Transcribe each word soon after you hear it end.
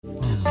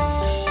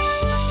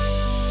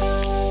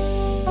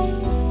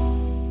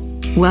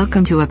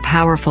Welcome to a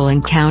powerful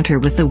encounter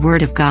with the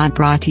Word of God,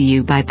 brought to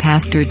you by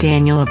Pastor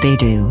Daniel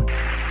Abaidoo.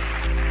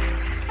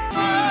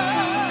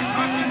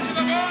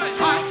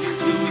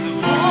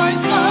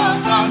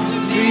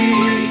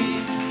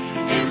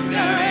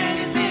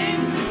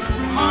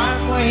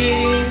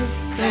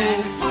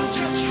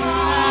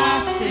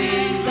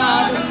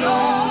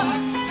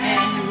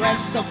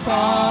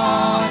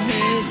 Upon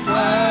His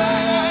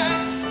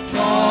word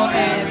for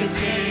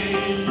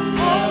everything,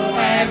 oh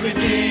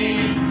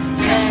everything,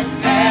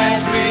 yes,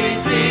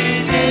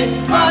 everything is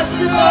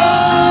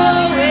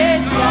possible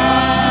with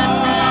God.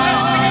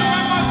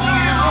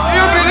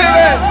 You believe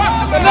it?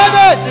 Believe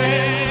it!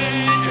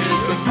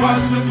 It's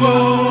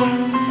impossible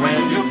when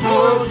you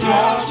put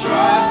your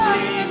trust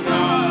in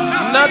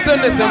God.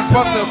 Nothing is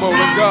impossible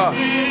with God.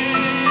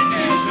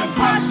 It's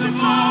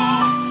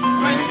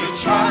impossible when you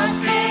trust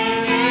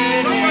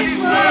in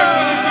His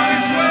word.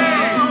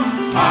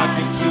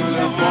 Hearken to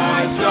the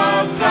voice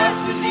of God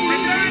to thee.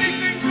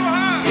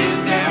 Is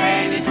there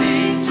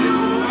anything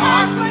too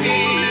hard for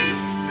Him?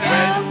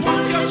 Then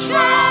put your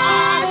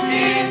trust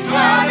in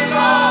God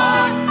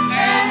alone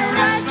and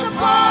rest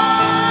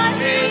upon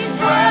His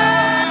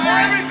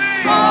word.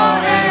 For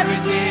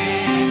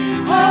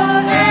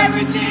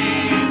everything,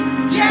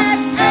 yes,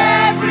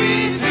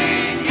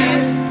 everything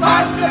is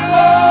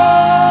possible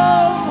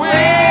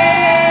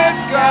with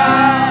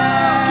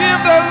God.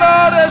 Give the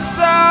Lord a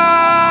shout.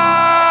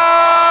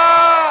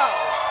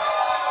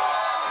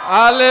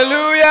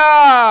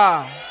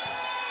 Hallelujah.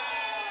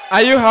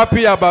 Are you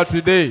happy about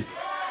today?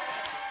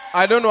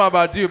 I don't know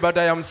about you, but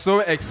I am so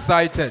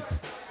excited.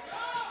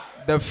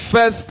 The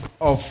 1st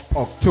of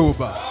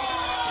October.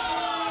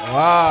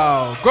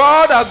 Wow.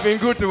 God has been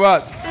good to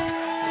us.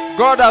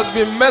 God has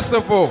been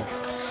merciful.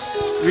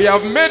 We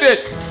have made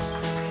it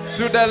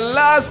to the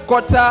last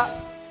quarter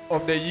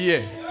of the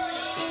year.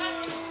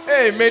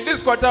 Hey, may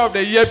this quarter of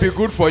the year be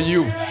good for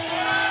you.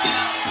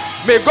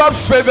 May God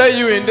favor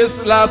you in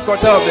this last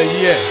quarter of the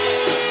year.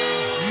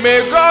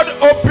 May God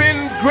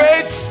open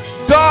great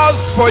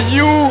doors for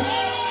you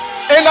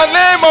in the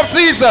name of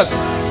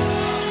Jesus.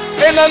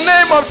 In the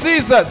name of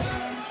Jesus.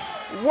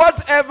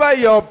 Whatever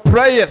your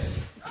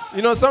prayers,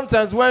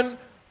 sometimes when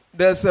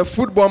there's a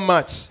football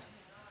match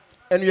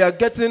and we are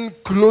getting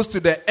close to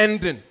the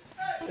ending,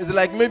 it's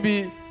like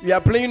maybe we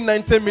are playing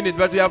 90 minutes,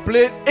 but we are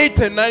playing 8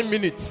 and 9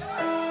 minutes.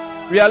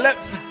 We are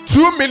left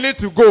 2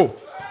 minutes to go.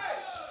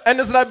 And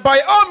it's like, by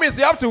all means,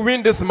 you have to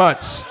win this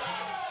match.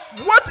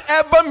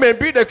 Whatever may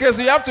be the case,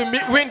 you have to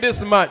win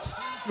this match.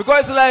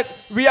 Because it's like,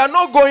 we are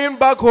not going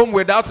back home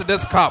without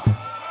this cup.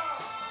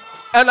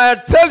 And I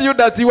tell you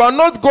that you are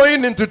not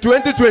going into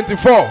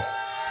 2024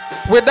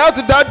 without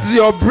that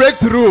your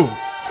breakthrough,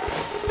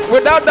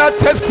 without that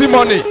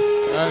testimony.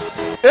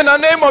 Yes. In the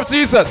name of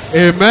Jesus.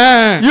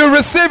 Amen. You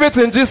receive it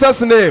in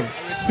Jesus' name.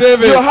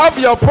 Receive it. You have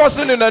your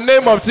portion in the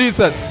name of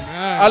Jesus.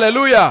 Amen.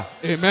 Hallelujah.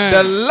 Amen.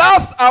 The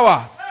last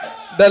hour,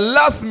 the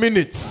last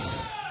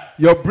minutes,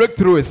 your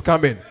breakthrough is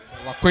coming.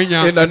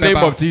 In the name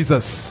of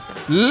Jesus.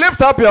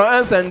 Lift up your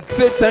hands and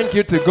say thank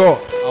you to God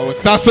for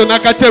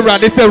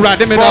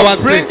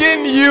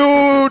bringing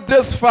you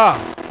this far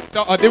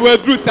to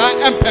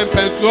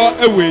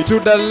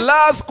the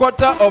last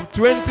quarter of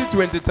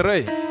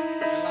 2023.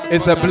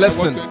 It's a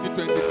blessing.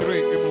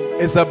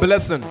 It's a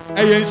blessing.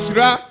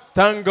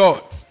 Thank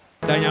God.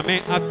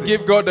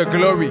 Give God the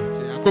glory.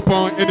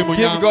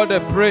 Give God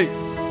the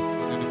praise.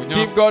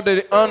 Give God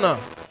the honor.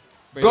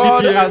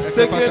 God has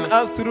taken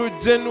us through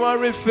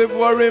January,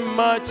 February,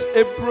 March,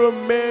 April,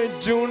 May,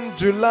 June,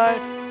 July,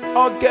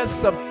 August,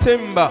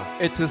 September.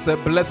 It is a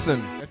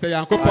blessing. I tell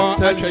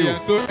you,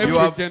 you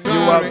have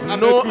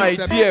no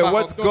idea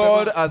what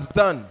God has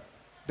done.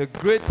 The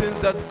great things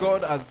that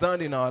God has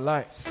done in our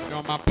lives.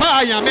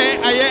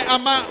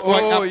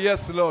 Oh,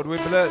 yes, Lord. We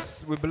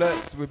bless, we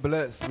bless, we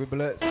bless, we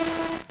bless.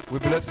 We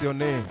bless your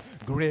name.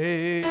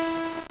 Great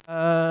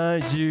are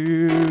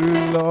you,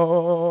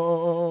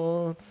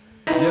 Lord.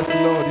 Yes,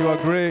 Lord, you are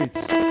great.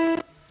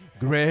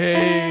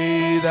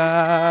 Great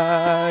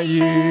are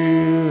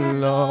you,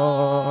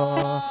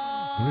 Lord.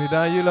 Great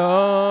are you,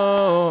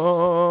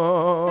 Lord.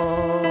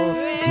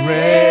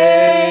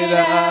 Great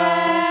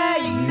are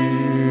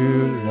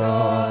you,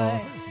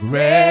 Lord.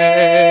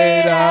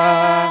 Great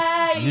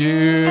are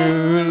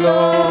you,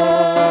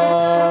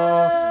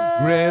 Lord.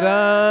 Great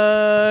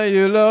are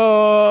you,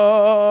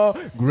 Lord.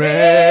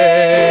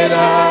 Great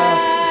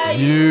are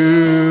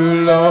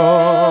you,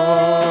 Lord.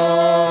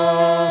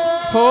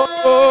 Oh,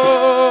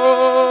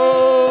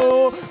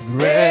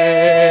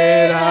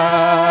 great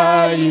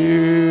are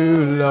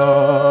you,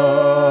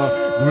 Lord.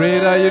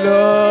 Great are you,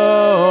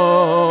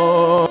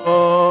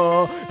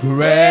 Lord.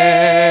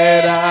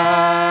 Great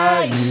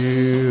are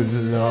you,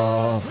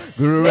 Lord.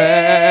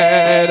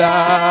 Great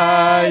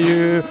are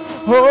you.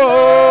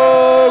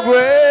 Oh,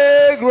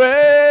 great,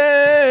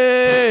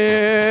 great,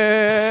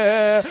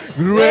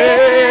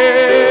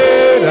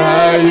 great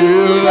are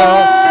you,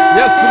 Lord.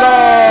 Yes,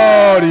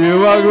 Lord,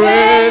 you are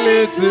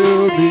greatly to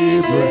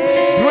be praised.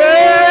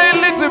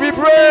 Greatly to be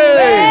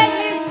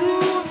praised.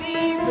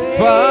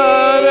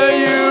 Father,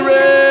 you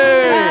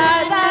reign.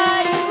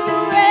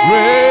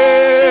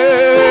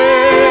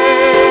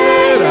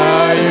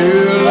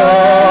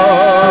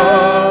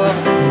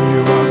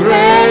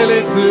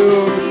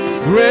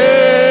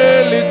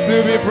 Greatly to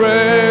be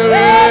praised,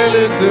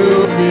 greatly to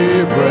be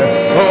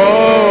praised.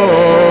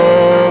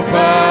 Oh,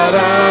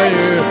 Father,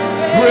 you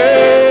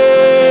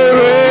great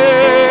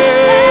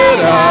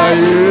are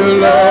you,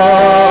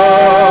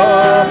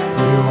 Lord.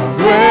 You are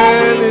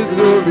greatly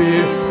to be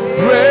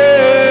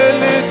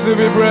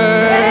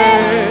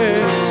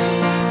praised.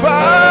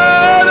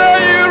 Father,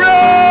 you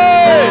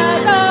reign.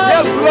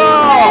 Yes,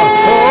 Lord.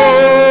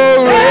 Oh,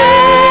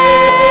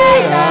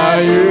 great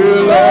are you,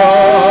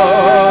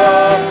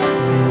 Lord.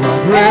 You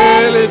are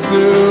greatly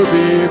to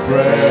be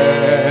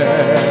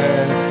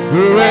praised.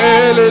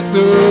 Greatly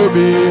to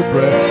be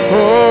praised.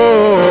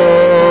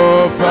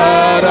 Oh,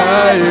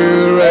 Father,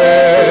 you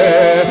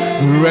reign.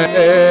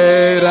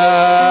 Great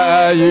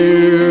are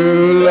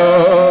you,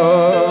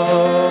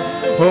 Lord.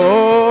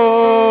 Oh,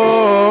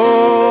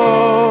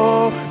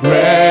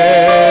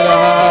 great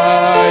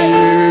are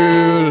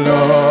you,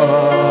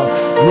 Lord.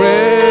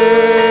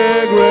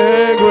 Great,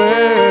 great,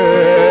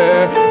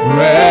 great.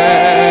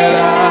 Great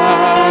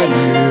are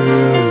you,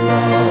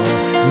 Lord.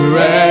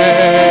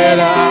 Great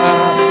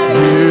are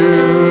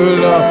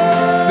you, Lord.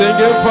 Sing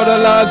it for the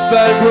last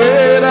time.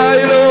 Great are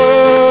you,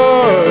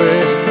 Lord.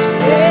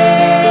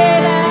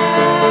 Great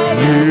are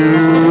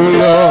you,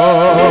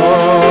 Lord.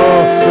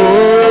 Oh,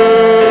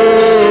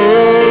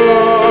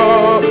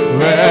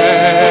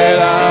 great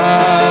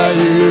are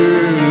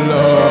you,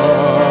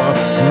 Lord.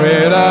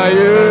 Great are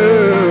you.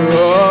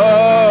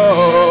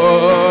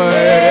 Oh,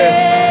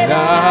 great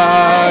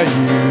are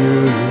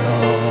you,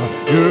 Lord.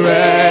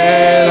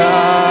 Great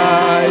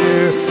are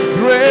you.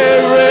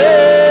 Great,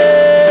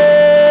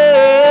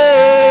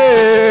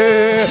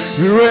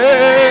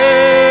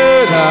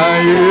 great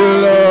are you,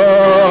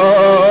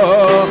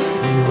 Lord.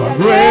 You are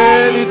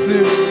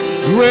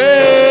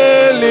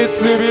greatly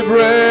to be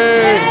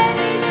praised.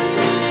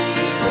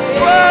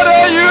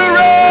 Father, you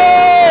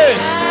reign.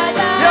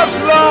 Yes,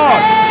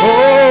 Lord.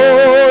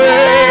 Oh,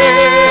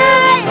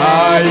 great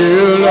are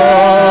you,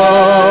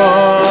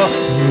 Lord.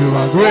 You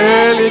are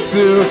greatly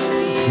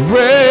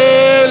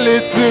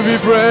to be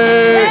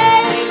praised.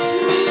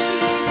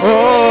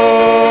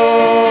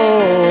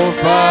 Oh,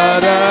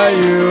 Father,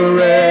 you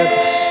reign.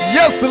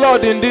 Yes,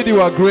 Lord, indeed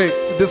you are great.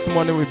 This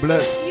morning we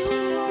bless.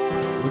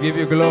 We give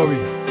you glory.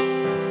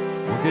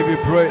 We give you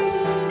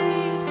praise.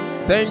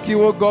 Thank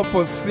you, oh God,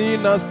 for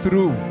seeing us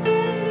through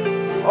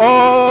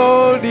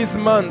all these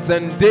months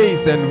and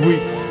days and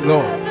weeks,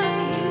 Lord.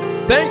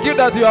 Thank you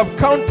that you have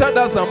counted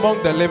us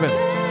among the living.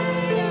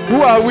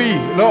 Who are we,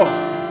 Lord?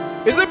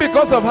 Is it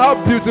because of how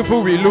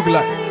beautiful we look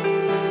like?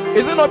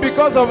 Is it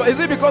because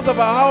of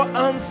how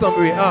handsome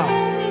we are?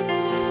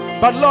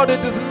 But Lord,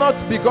 it is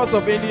not because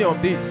of any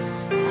of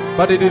this,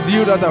 but it is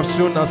you that have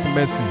shown us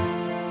mercy.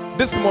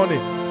 This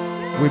morning,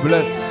 we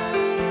bless.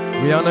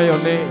 We honor your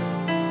name.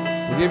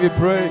 We give you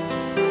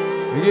praise.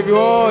 We give you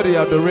all the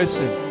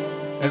adoration.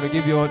 And we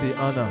give you all the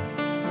honor.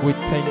 We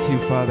thank you,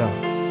 Father.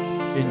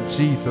 In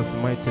Jesus'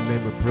 mighty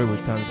name we pray with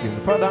thanksgiving.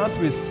 Father, as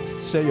we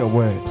share your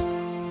word,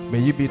 may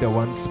you be the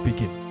one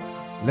speaking.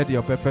 Let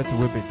your perfect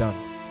will be done.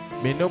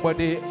 May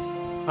nobody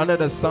under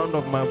the sound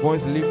of my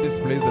voice leave this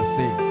place the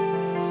same.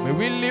 May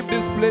we leave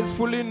this place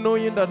fully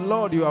knowing that,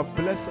 Lord, you have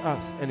blessed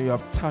us and you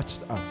have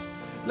touched us.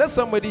 Let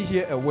somebody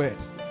hear a word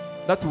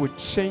that will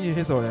change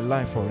his or her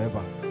life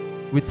forever.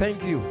 We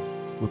thank you.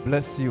 We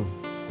bless you.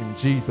 In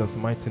Jesus'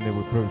 mighty name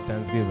we pray with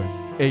thanksgiving.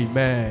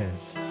 Amen.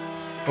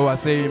 Oh, I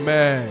say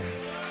amen.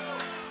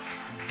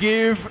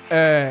 Give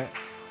a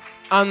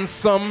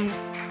handsome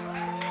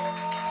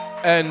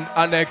and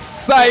an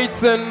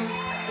exciting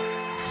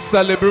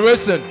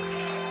celebration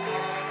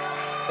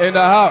in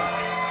the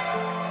house.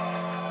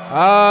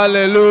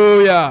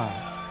 Hallelujah.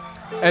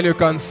 And you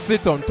can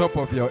sit on top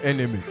of your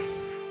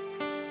enemies.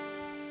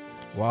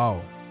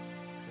 Wow.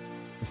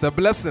 It's a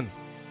blessing.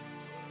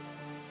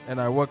 And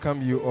I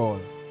welcome you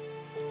all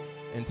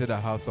into the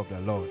house of the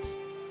Lord.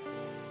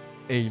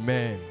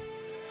 Amen.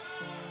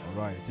 All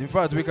right. In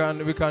fact, we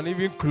can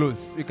even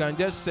close. We can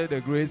just share the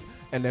grace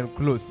and then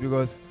close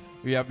because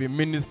we have been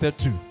ministered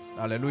to.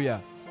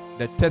 Hallelujah.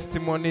 The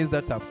testimonies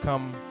that have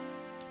come,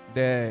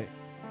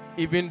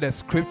 even the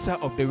scripture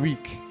of the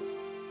week.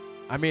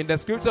 I mean, the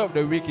scripture of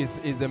the week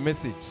is the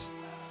message.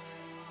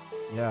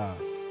 Yeah.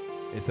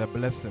 It's a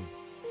blessing.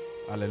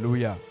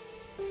 Hallelujah.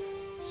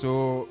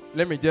 So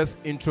let me just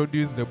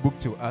introduce the book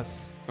to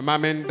us. Our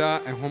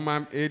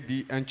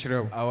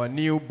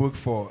new book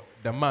for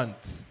the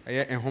month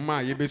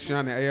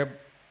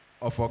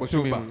of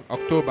October.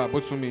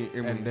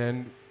 And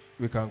then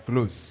we can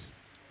close.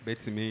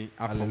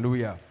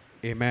 Hallelujah.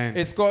 Amen.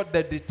 It's called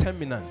The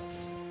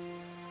Determinants.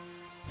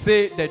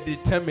 Say The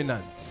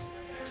Determinants.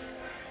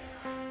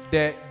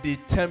 The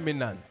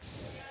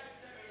Determinants.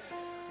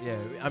 Yeah,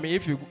 I mean,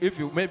 if you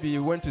maybe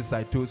you went to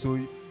Saito, so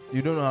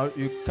you don't know how,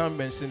 you can't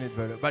mention it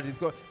very well, but it's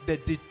called The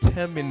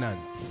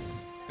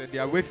Determinants. The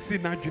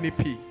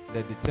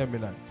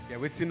Determinants.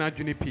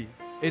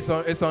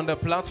 It's on the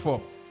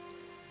platform.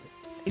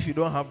 If you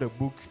don't have the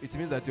book, it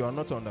means that you are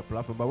not on the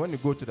platform. But when you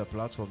go to the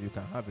platform, you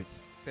can have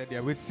it.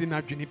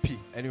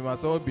 And you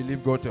must all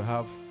believe God to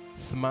have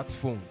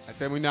smartphones.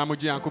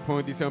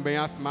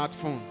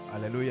 Smartphones.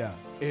 Hallelujah.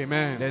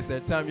 Amen. There's a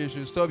time you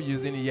should stop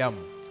using yam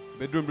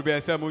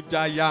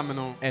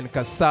And and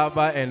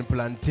cassava and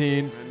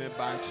plantain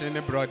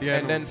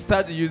and then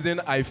start using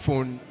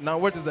iPhone. Now,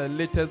 what is the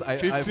latest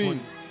 15. iPhone?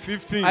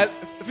 15.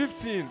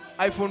 15.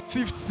 iPhone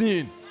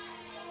 15.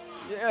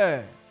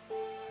 Yeah.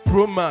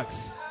 Pro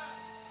Max.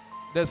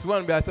 There's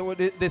one where I said, well,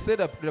 they say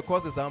that the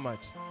cost is how much?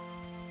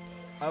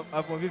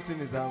 iPhone 15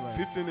 is how much?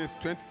 15 is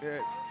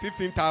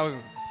 15,000.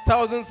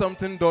 $1,000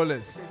 something.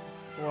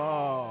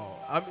 Wow.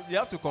 I mean, you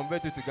have to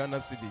convert it to Ghana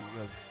cedi.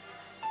 Yes.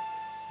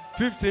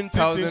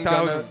 15,000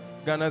 Ghana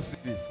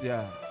cedis.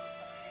 Yeah.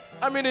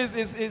 I mean,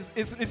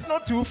 it's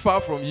not too far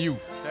from you.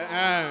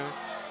 Yeah.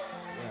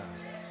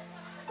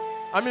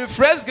 I mean,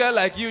 fresh girl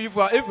like you, if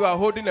you are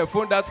holding a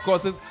phone that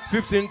costs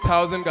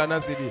 15,000 Ghana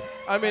cedi,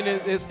 I mean,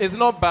 it's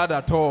not bad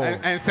at all.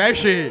 And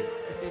Sashi.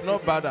 It's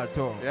not bad at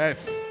all.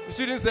 Yes. You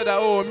shouldn't say that,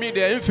 oh, me, the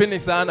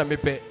Infinix, and me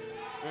pay.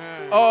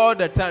 All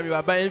the time you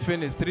are buying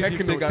Infinix,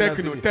 350 Ghana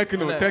cedi.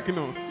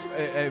 Techno.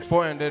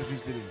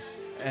 450.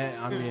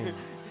 I mean,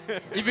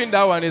 even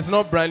that one is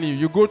not brand new.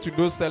 You go to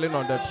those selling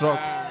on the truck,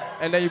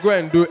 and then you go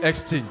and do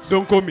exchange.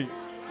 Don't call me.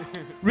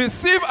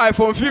 Receive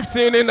iPhone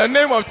 15 in the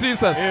name of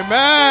Jesus.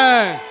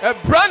 Amen. A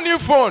brand new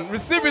phone.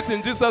 Receive it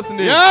in Jesus'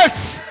 name.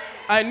 Yes.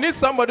 I need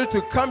somebody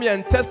to come here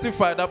and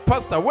testify that,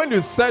 Pastor, when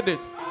you said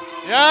it,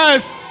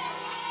 yes,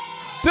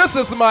 this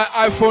is my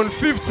iPhone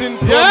 15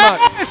 Pro yes.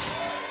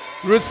 Max.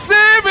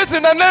 Receive it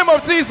in the name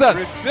of Jesus.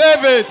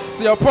 Receive it.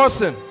 It's your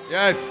portion.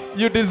 Yes.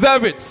 You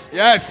deserve it.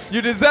 Yes.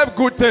 You deserve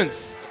good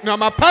things. No,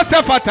 my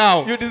pastor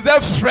fatal. You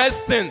deserve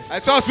fresh things. I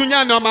saw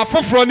Sunya no my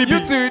fofro. You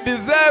too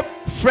deserve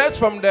fresh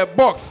from the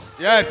box.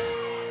 Yes.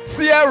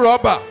 Tear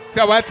rubber.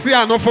 It's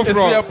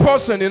your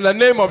portion in the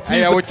name of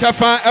Jesus.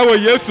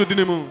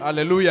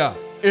 Hallelujah.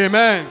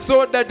 Amen.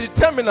 So the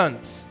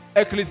determinants,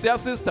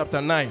 Ecclesiastes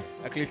chapter 9,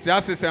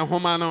 Ecclesiastes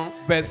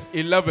verse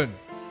 11.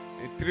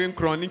 I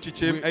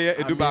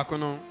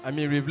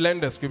mean, we've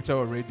learned the scripture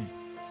already.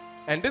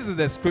 And this is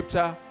the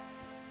scripture,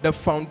 the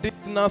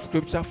foundational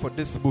scripture for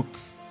this book.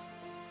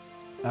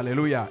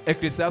 Hallelujah.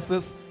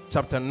 Ecclesiastes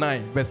chapter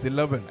 9, verse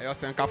 11. And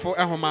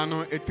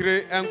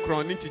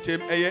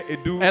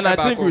I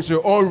think we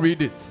should all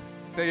read it.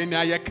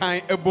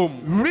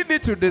 Read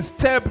it to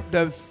disturb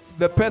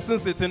the person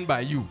sitting by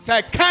you.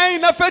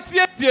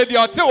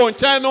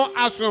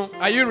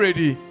 Are you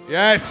ready?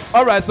 Yes.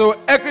 All right, so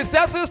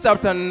Ecclesiastes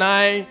chapter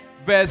 9,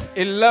 verse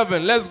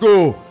 11. Let's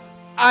go.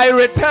 I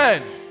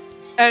returned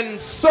and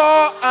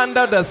saw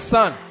under the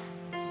sun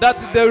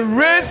that the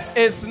race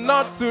is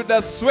not to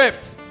the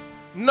swift,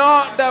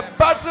 nor the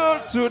battle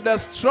to the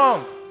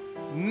strong,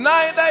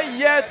 neither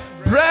yet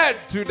bread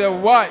to the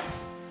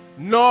wise,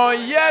 nor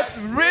yet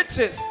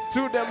riches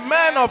to the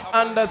men of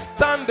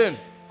understanding,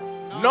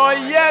 nor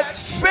yet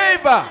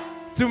favor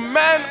to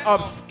men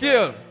of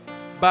skill,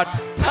 but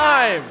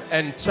time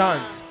and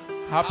chance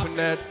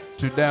happeneth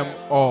to them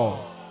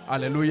all.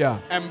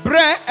 Hallelujah.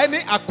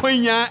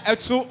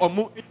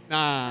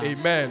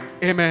 Amen.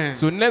 Amen.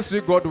 So next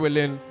week, God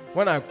willing,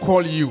 when I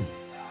call you,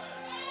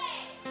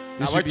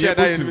 you should be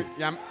able to.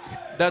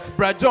 That's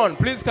Brad John.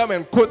 Please come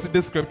and quote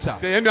this scripture.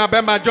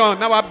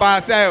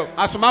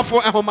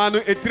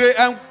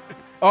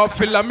 Or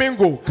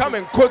Flamingo, come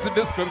and quote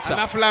this scripture.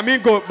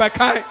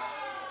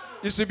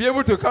 You should be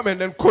able to come and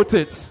then quote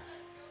it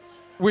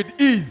with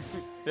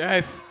ease.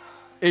 Yes.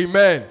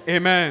 Amen.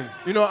 Amen.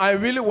 You know, I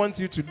really want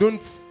you to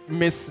don't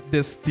miss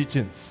these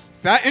teachings.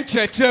 Because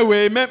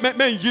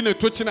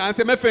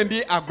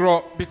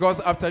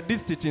after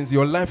these teachings,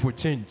 your life will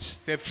change.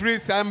 This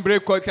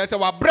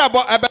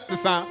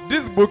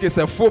book is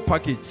a full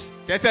package.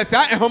 It's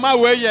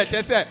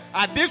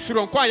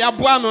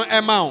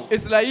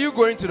like you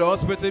going to the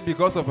hospital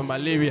because of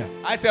malaria.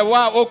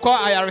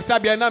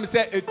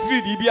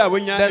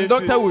 Then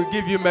doctor will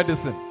give you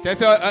medicine.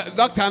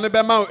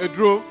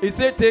 He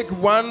said take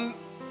one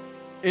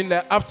in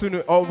the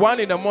afternoon, or one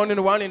in the morning,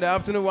 one in the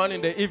afternoon, one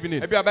in the evening.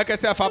 For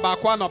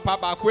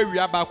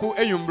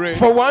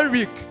 1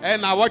 week.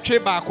 And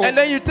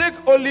then you take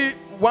only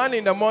one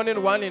in the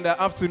morning, one in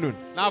the afternoon.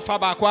 And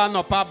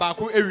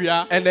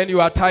then you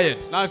are tired.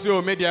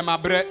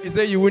 He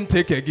said you won't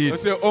take again.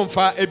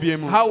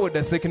 How would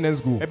the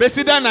sickness go?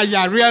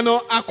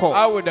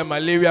 How would the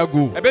malaria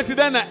go?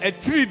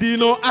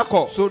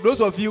 So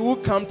those of you who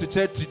come to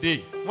church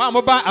today,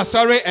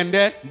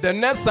 the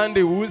next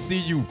Sunday we will see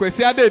you.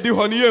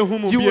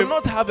 You will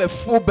not have a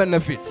full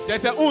benefit of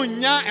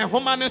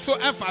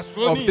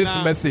this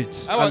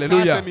message.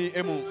 Hallelujah.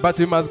 But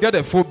you must get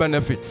a full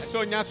benefit.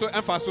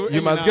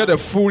 You must get a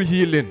full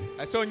healing.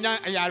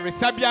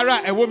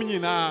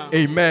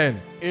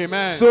 Amen.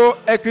 Amen. So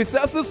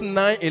Ecclesiastes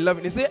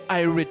 9:11, he said,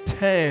 I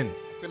return.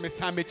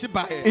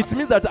 It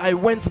means that I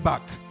went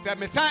back.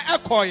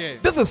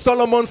 This is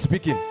Solomon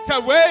speaking. And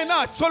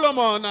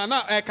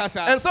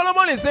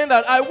Solomon is saying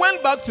that I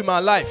went back to my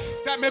life.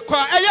 You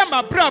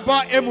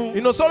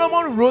know,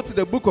 Solomon wrote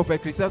the book of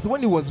Ecclesiastes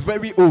when he was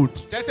very old.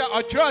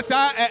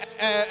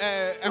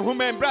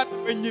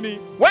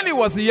 When he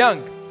was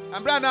young,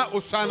 Ambrana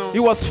osano. He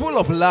was full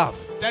of love.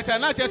 Tese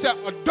na tese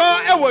odo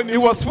ewo ni. He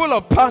was full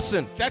of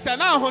passion. Tese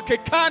na ho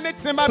keka ne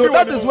tema So bi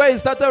that wo is ni. where he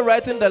started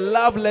writing the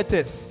love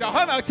letters. Se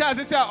ho na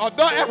chance se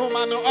odo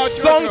ehoma no o.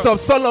 Songs of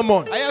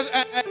Solomon.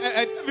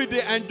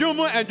 David and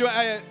Jumu and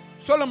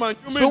Solomon.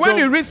 So when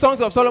you read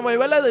Songs of Solomon, you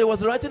realize that he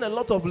was writing a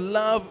lot of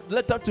love,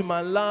 letter to my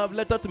love,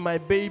 letter to my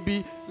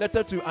baby,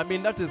 letter to,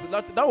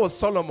 that was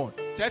Solomon.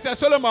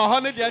 Solomon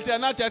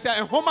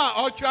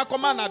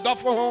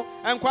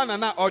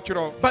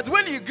But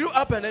when he grew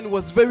up and then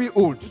was very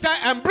old, he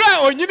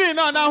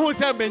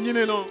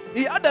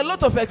had a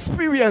lot of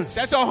experience.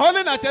 And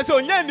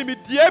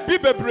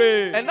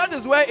that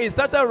is where he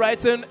started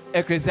writing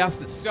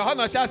Ecclesiastes.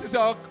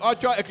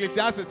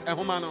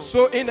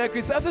 So in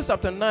Ecclesiastes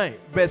chapter 9,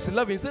 verse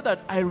 11, he said that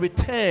I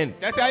returned.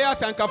 It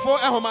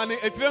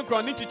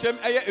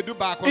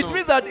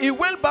means that he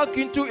went back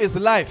into his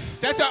life.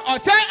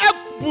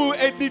 All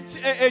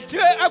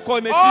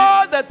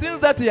the things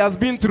that he has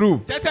been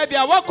through.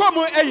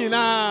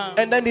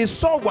 And then he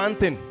saw one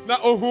thing.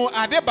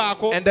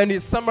 And then he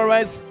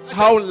summarized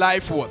how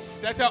life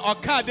was.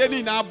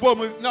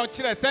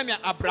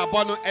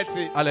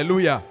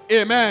 Hallelujah.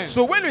 Amen.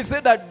 So when we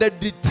say that the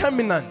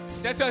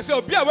determinants, it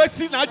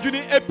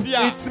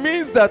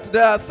means that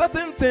there are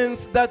certain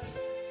things that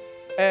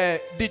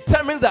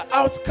determines the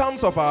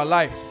outcomes of our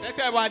lives.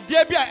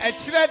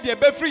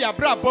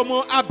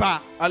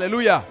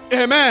 Hallelujah.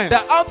 Amen.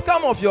 The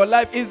outcome of your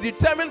life is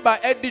determined by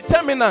a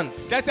determinant.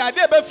 The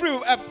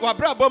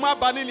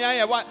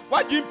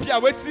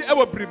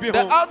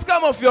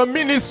outcome of your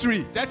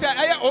ministry. The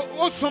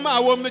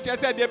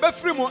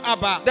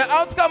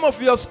outcome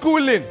of your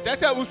schooling. The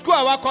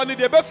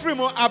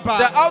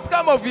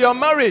outcome of your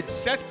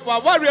marriage. The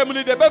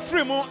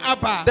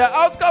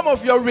outcome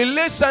of your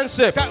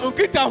relationship. The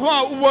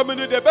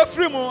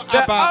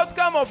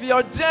outcome of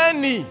your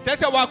journey.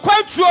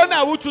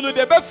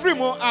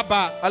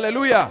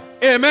 Hallelujah.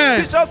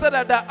 Amen. Bishop said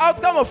that the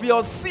outcome of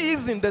your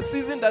season, the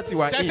season that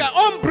you are in,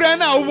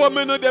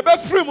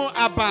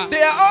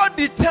 they are all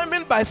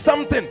determined by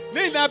something.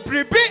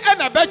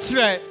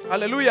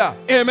 Hallelujah.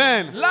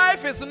 Amen.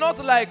 Life is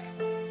not like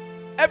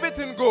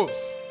everything goes.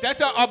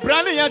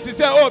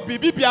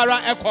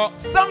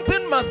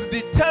 Something must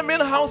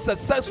determine how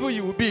successful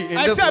you will be in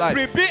this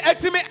life.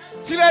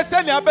 So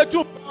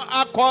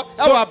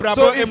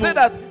he said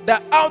that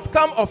the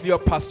outcome of your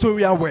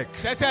pastoral work,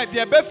 the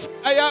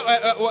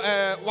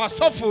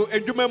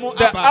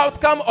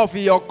outcome of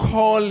your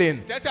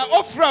calling, the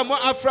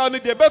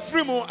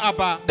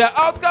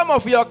outcome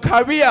of your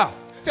career.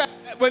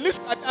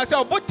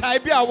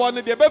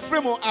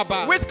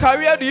 Which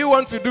career do you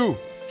want to do?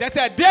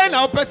 A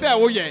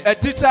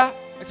teacher,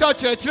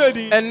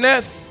 a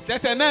nurse,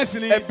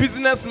 a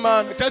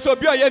businessman,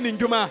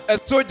 a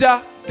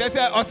soldier,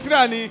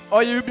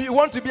 or you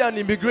want to be an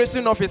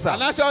immigration officer.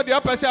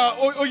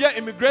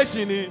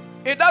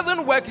 It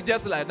doesn't work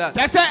just like that.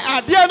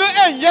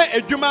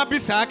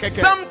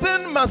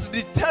 Something must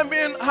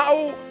determine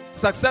how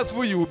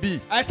successful you will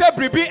be.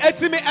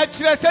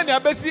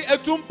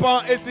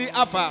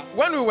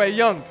 When we were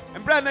young,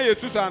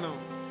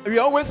 we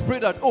always pray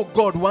that, oh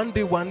God, one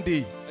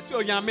day,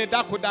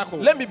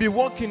 let me be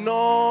walking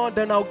on,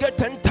 then I'll get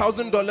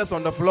 $10,000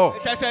 on the floor.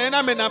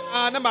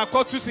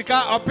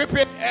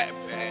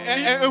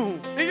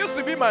 It used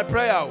to be my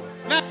prayer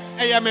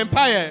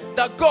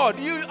that God,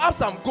 you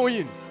as I'm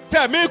going,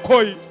 at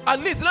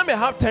least let me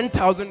have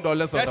 $10,000 on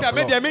the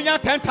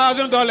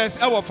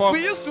floor.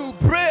 We used to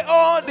pray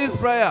all these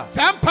prayers.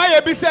 But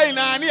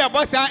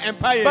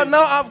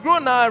now I've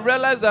grown, now I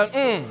realize that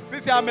the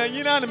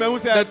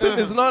thing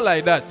is not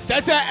like that.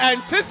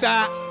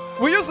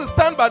 We used to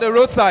stand by the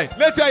roadside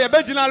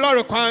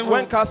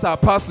when cars are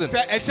passing.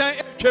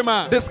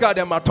 This car,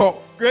 they matter.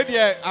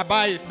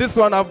 This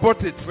one, I've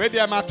bought it.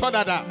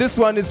 This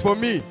one is for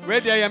me.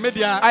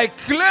 I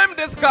claim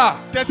this car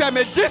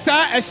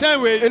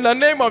in the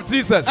name of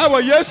Jesus.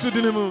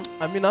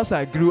 I mean, as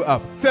I grew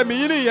up, I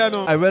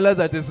realized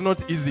that it's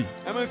not easy.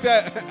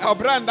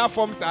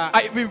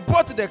 We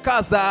bought the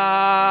cars,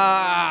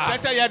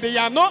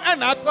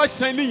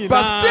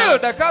 but still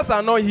the cars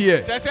are not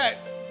here.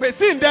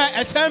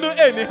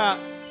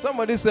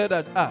 Somebody said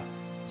that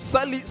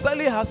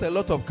Sally has a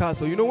lot of cars.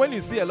 So you know when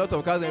you see a lot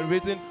of cars and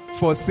written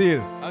for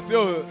sale,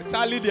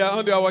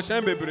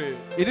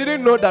 he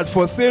didn't know that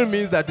for sale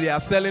means that they are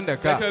selling the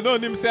car.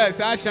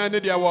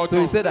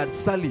 So he said that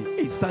Sally,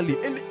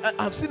 and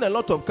I've seen a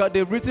lot of cars,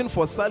 they've written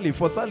for Sally.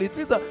 It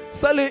means that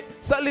Sally,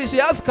 she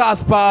has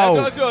cars,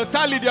 pal.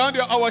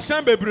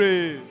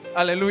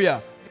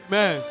 Hallelujah.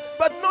 Man.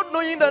 But not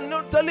knowing that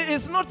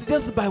it's not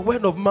just by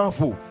word of mouth.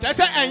 We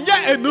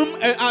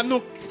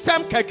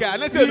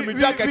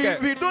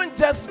don't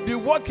just be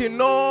walking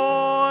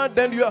on,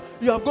 then you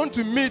are going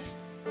to meet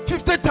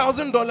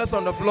 $50,000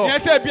 on the floor.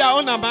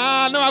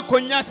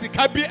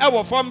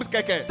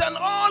 Then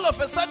all of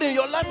a sudden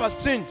your life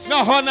has changed.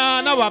 Then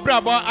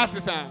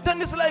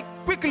it's like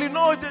quickly,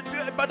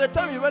 by the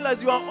time you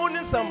realize you are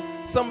owning some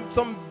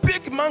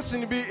big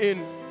mansion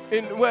in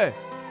where?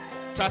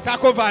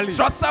 Trasaco Valley.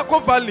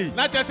 Trasaco Valley.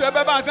 Na chese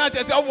beba san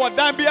chese wo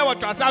dan bia wo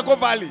Trasaco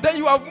Valley. Then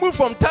you have moved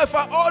from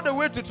Taifa all the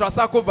way to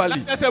Trasaco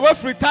Valley. Na chese we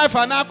free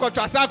Taifa na ko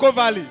Trasaco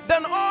Valley.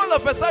 Then all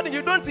of a sudden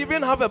you don't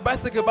even have a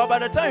bicycle, but by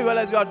the time you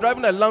realize you are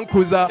driving a Land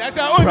Cruiser Chese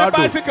o ni Prado,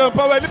 bicycle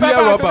power ni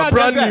Sierra, beba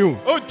brand new.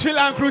 O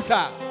Chilan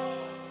Cruiser.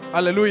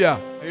 Hallelujah.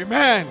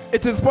 Amen.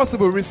 It is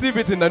possible. Receive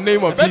it in the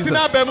name of Jesus.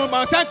 Betina be mu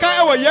man san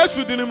kan e wo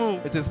Yesu din mu.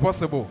 It is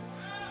possible.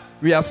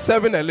 We are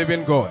serving a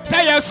living God.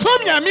 Say ye som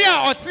nyame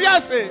a oti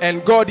ase.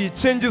 And God, He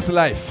changes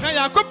life. Na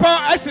Yakopon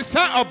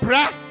asisa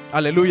obra.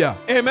 Hallelujah.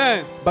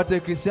 Amen. But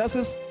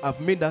Ecclesiastes have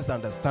made us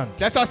understand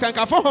Just as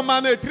Sankafo Homa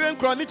no etire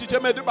nkro ni chiche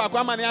medu ba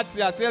kwa mane ate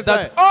ase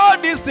that all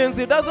these things,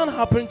 it doesn't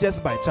happen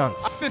just by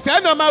chance. say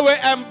no ma we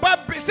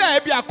emba say e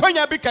bi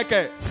akonya bi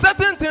keke.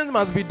 Certain things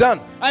must be done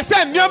I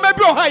say nyoma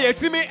bi o ha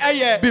yetimi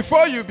eye.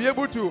 before you be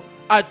able to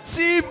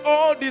achieve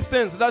all these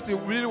things that you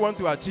really want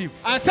to achieve.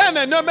 And say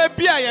na nyoma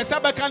bi a yesa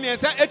beka na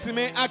yesa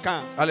etimi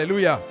aka.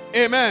 Hallelujah.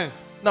 Amen.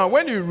 Now,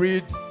 when you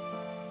read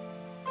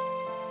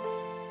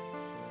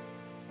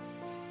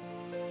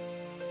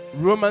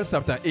Romans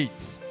chapter 8,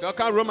 So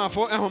kan Roman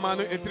 4 ehoma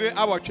no etire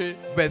awotwe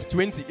verse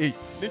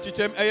 28, ni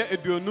chichem eye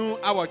eduonu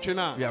awotwe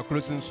na. we are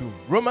closing soon.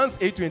 Romans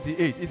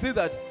 8:28, it says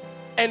that,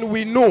 and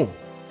we know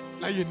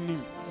Na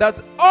yenim.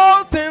 that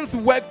all things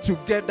work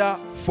together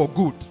for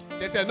good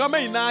Say no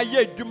me ina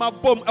ye adwuma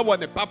bom e wo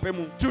ne papa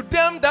mu. to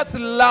them that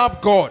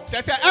love God, Say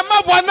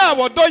ema bona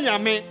wodo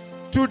nyame.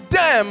 to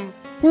them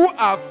who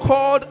are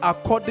called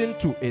according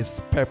to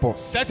His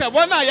purpose. Say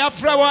bona ya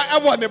fra wo e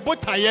wo ne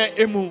botaye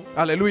emu.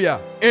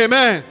 Hallelujah.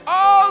 Amen.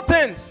 All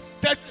things.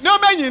 No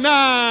me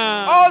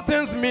nyina. All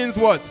things means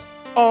what?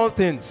 All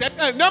things.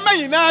 No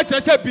me nyina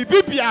chese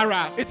bibi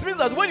biara. It means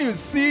that when you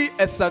see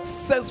a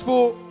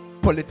successful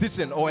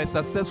politician or a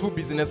successful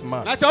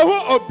businessman, Na so who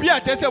obi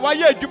a chese wa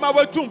ye adwuma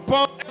wa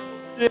tumpon.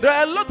 there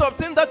are a lot of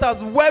things that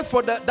has worked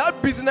for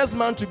that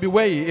businessman to be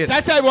where he is.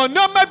 Chese wo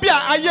no ma bi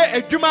a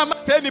aye adwuma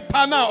ma se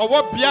nipa na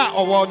owo bia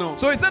owo no.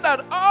 So he said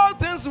that all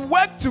things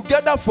work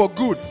together for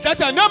good.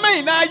 Chese no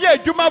me nyina aye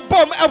adwuma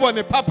bom e wo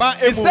ne papa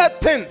emu. He said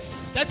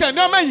things. Chese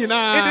no me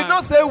nyina. He did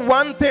not say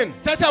one thing.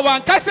 Chese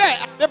wan ka se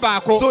ade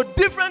baako. So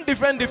different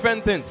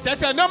things.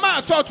 Chese no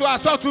ma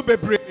asortu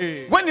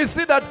bebre. When you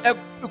see that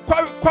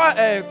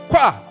choir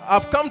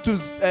have come to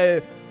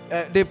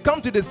they've come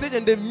to the stage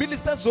and they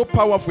minister so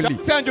powerfully.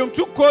 Chese ndum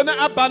tu ko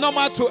na aba no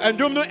ma to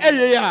ndum no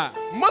eye ya.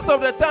 Most of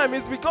the time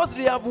it's because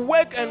they have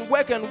work in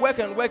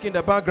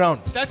the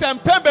background. Chese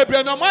mpem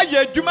bebre no ma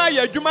ye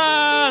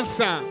adwuma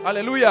ansa.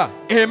 Hallelujah.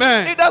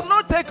 Amen. It does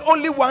not take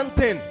only one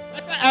thing.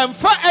 It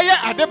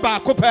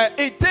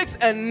takes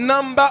a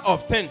number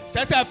of things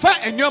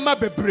in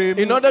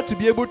order to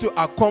be able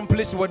to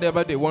accomplish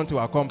whatever they want to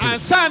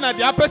accomplish.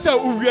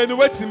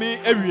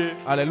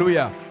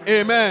 Hallelujah.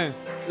 Amen.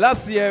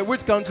 Last year,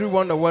 which country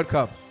won the World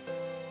Cup?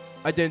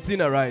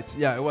 Argentina, right?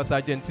 Yeah, it was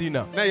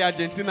Argentina.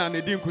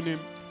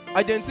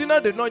 Argentina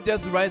did not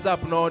just rise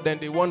up, no, then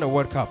they won the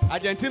World Cup.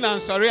 Argentina,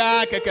 I'm sorry,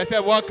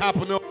 World Cup,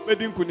 no.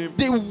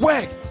 They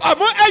worked. I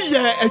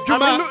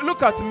mean,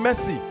 look at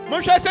Messi.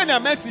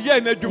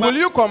 Will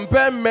you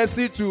compare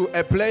Messi to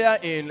a player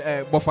in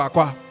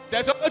Bofakwa?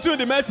 There's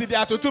opportunity Messi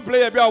there to two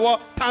players be a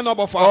turn up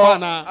of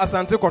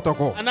Asante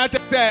Kotoko. And I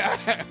say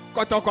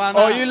Kotoko.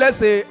 Or you let's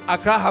say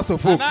Accra House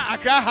of Folk.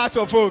 Accra House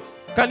of Folk.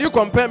 Can you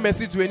compare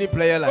Messi to any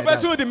player like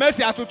that? But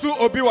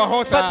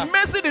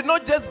Messi did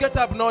not just get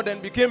up now then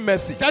became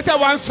Messi.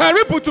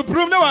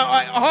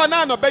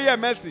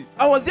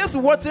 I was just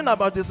watching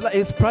about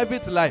his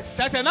private life.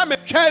 And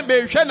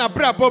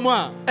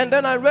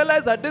then I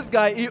realized that this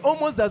guy, he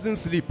almost doesn't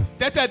sleep.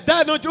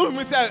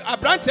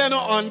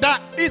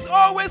 He's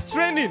always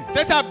training.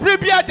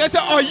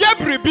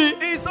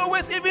 He's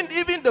always,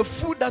 even the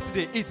food that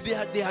they eat,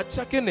 they are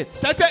checking it.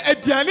 So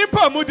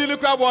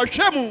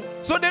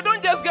they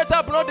don't just get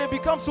up now, they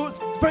become so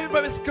very,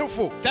 very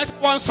skillful.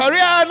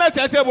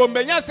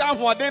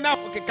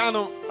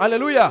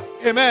 Hallelujah.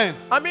 Amen.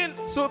 I mean,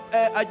 so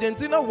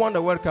Argentina won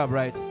the World Cup,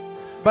 right?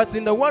 But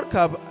in the World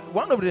Cup,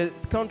 one of the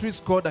countries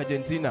called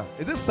Argentina.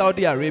 Is it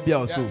Saudi Arabia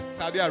also? Yeah,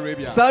 Saudi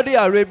Arabia. Saudi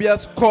Arabia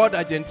scored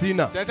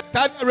Argentina.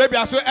 Saudi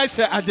Arabia so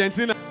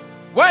Argentina.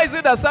 Why is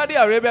it that Saudi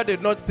Arabia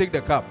did not take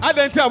the cup?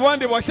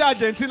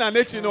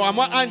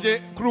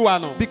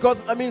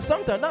 Because, I mean,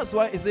 sometimes that's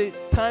why it's a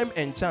time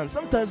and chance.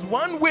 Sometimes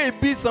one way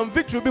be some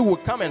victory will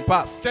come and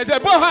pass.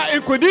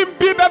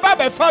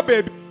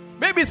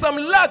 Maybe some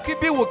luck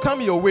will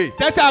come your way.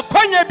 But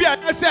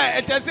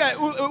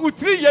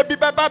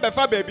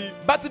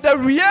the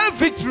real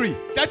victory is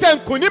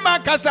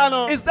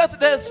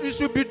that you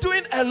should be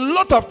doing a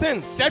lot of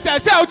things. A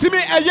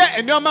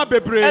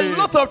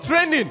lot of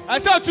training. I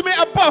think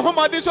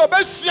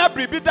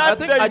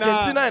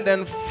Argentina and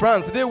then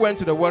France, they went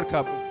to the World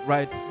Cup,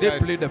 right? They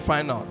played the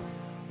finals.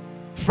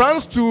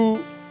 France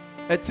to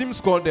a team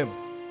called them.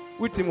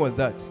 Which team was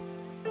that?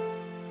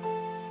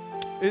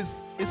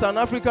 It's an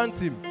African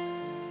team.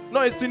 No,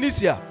 it's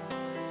Tunisia.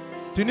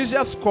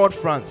 Tunisia scored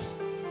France,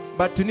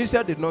 but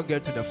Tunisia did not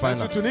get to the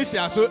finals.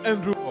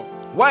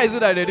 Why is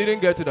it that they didn't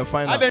get to the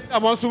finals?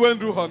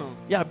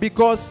 Yeah,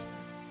 because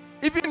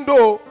even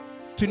though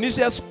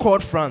Tunisia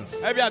scored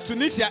France,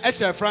 Tunisia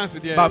France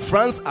but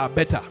France are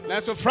better.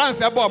 France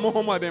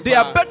They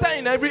are better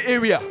in every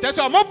area.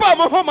 So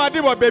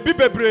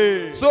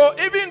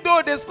even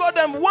though they scored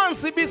them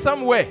once, it be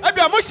somewhere.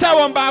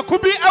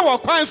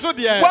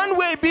 One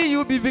way be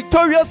you be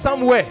victorious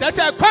somewhere. But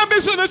that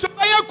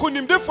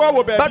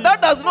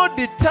does not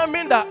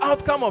determine the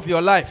outcome of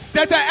your life.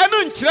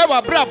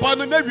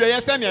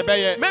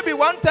 Maybe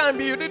one time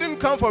you didn't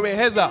come for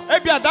rehearsal.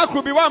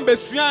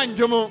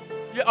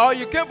 Or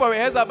you came for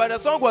rehearsal, but the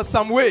song was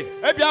some way.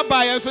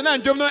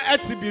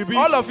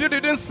 All of you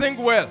didn't sing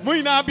well.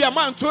 You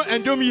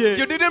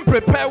didn't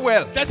prepare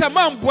well.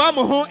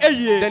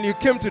 Then you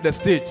came to the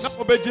stage.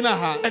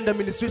 And the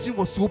ministration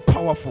was so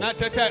powerful. The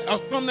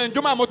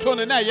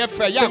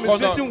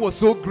ministration was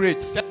so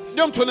great.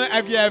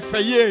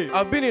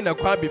 I've been in a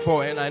choir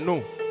before and I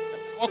know.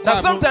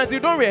 Now sometimes you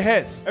don't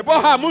rehearse,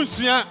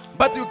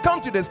 but you come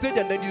to the stage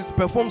and then you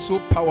perform so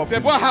powerfully.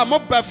 But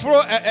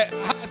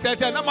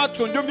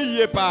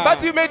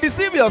you may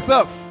deceive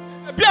yourself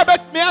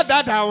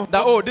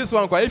that this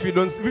one, if you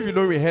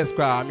don't rehearse,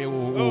 I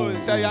mean,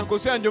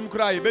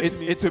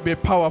 it will be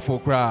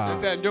powerful. You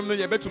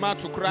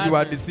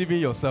are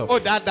deceiving yourself,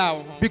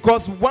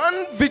 because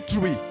one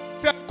victory,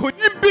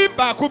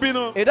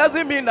 it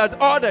doesn't mean that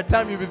all the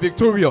time you'll be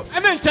victorious.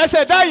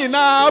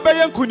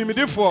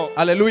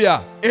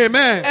 Hallelujah.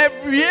 Amen. A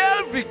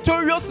real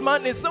victorious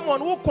man is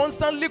someone who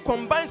constantly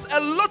combines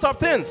a lot of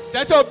things.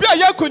 A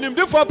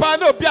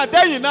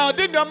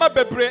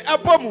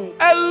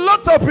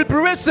lot of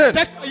preparation.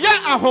 A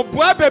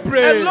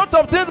lot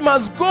of things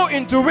must go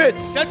into it.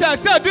 That's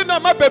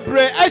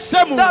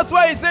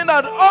why he's saying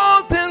that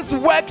all things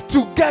work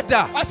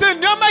together.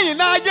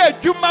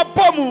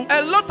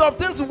 A lot of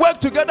things work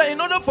together in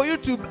order for you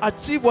to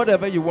achieve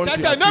whatever you want to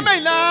achieve.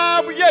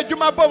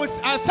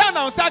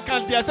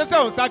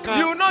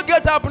 You will not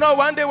get up now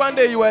one day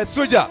you are a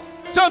soldier.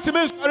 You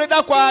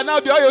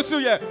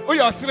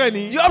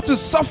have to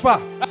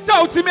suffer. You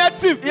have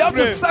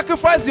to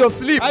sacrifice your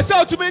sleep. You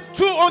have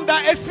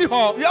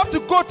to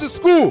go to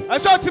school.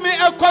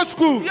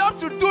 You have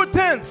to do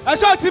things.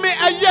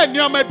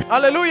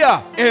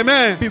 Hallelujah.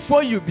 Amen.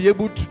 Before you be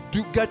able to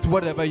get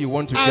whatever you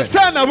want to get.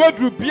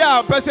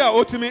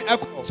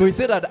 So he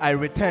said that I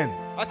returned.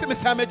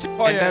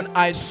 And then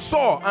I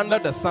saw under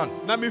the sun.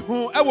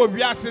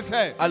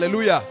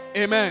 Hallelujah.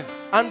 Amen.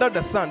 Under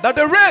the sun. That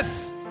the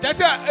race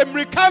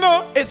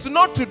it's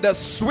not to the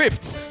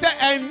swift. So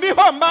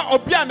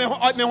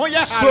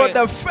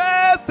the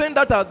first thing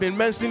that has been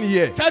mentioned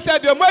here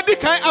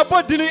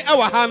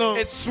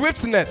is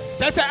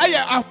swiftness.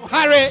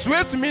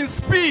 Swift means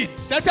speed.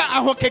 So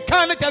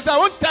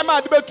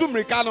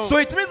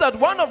it means that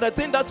one of the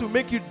things that will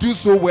make you do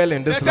so well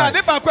in this life,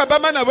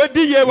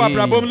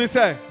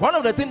 one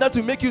of the things that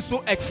will make you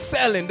so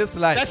excel in this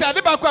life,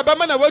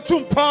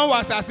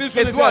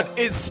 is what?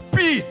 Is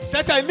speed.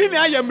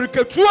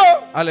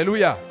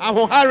 Hallelujah.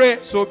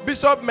 So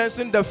Bishop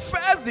mentioned the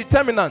first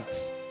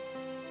determinant.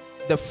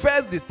 The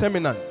first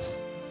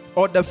determinant,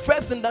 or the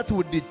first thing that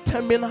would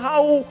determine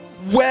how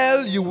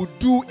well you will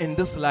do in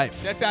this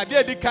life, is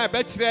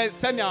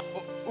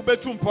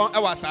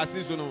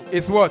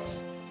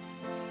what?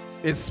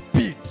 Is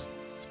speed.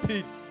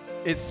 Speed.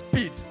 Is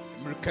speed.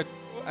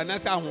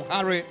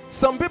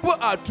 Some people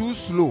are too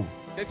slow.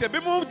 They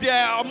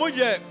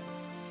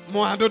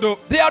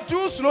are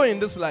too slow in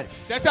this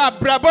life. It's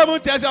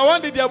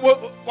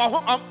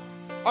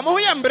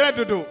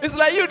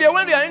like you there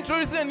when they are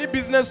introducing any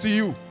business to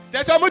you. Oh,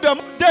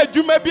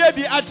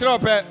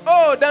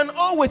 then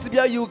always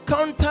you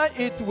counter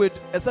it with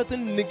a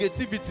certain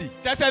negativity.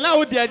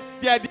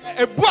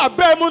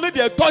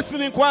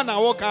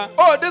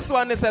 Oh, this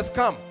one is a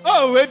scam.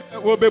 Oh,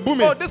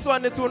 this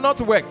one it will not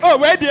work. Oh,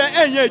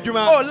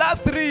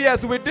 last 3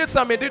 years we did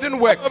some, it didn't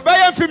work.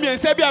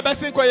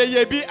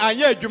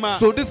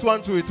 So this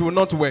one too, it will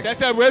not work.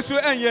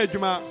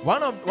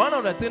 One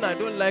of the things I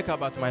don't like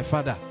about my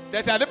father,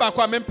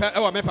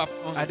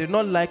 I did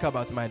not like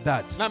about my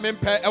dad,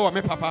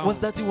 was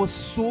that he was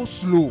so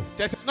slow.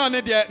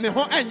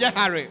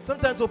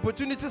 Sometimes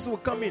opportunities will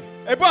come in.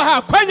 Then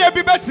we'll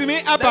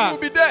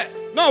be there.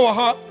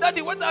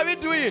 Daddy, what are we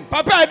doing?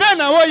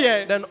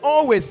 Then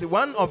always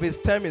one of his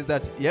terms is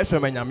that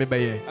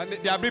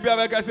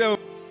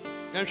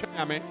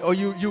or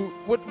you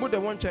what the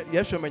one child?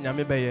 Yes,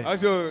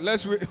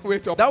 let's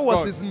wait up. That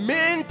was his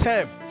main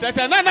term. So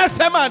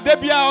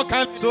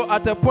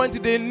at a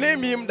point they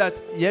name him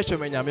that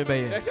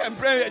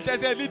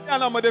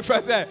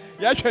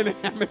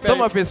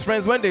some of his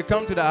friends, when they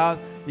come to the house,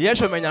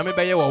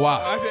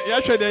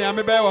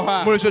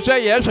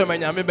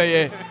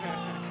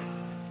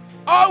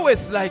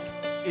 always like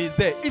is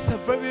there. It's a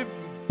very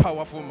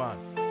powerful man.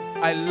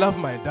 I love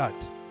my dad,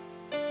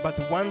 but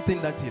one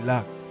thing that he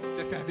lacked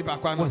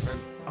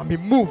was,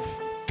 move.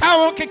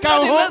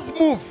 Let's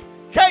move.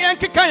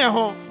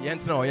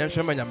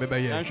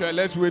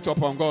 Let's wait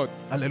upon God.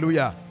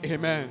 Hallelujah.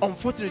 Amen.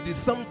 Unfortunately,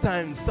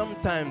 sometimes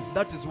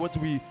that is what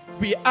we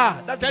we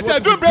are. That is Kyɛ sɛ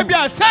what du we brɛ do.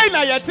 bi a sɛn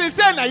na yɛte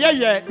sɛn na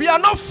yɛyɛ. We are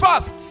not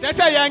fast. Kyɛ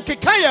sɛ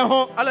yɛnkeka yɛn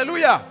ho.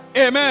 Hallelujah.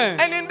 Amen.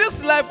 And in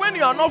this life, when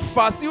you are not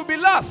fast, you'll be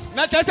last.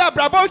 Na kyɛ sɛ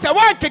abrabɔ sɛ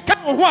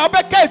woankeka wo ho a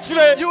wobɛka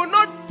akyire. You will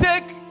not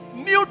take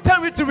new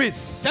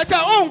territories. Kyɛ sɛ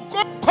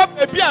wonkɔ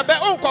baabi a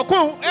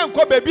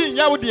wonkɔ baabi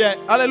nyɛ wo deɛ.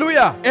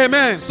 Hallelujah.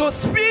 Amen. So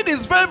speed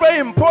is very, very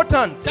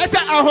important. Kyɛ sɛ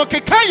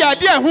ahokeka yɛ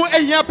adeɛ ho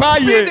ahia paa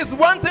Speed yie. is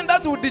one thing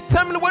that will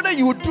determine whether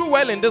you will do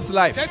well in this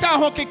life. Kyɛ sɛ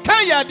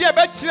ahokeka yɛ adeɛ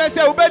bɛkyerɛ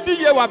sɛ wobɛdi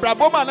yie wɔ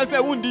abrabɔ mu anasɛ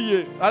wondi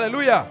yie.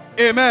 Hallelujah.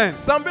 Amen.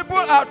 Some people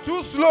are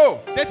too slow.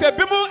 Kyɛ sɛ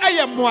binom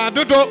ɛyɛ mmoa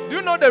dodo. Do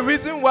you know the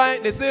reason why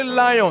they say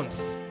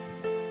lions?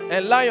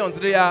 And lions,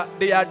 they are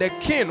the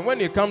king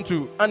when it comes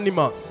to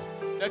animals.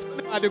 Kyɛ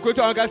sɛ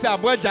adekoto ɔnka sɛ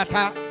aboa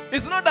gyata.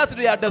 It's not that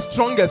they are the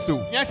strongest too,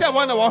 Nyɛ sɛ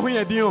wɔn na wɔn ho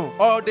yɛ din o.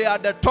 or they are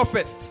the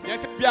toughest. Nyɛ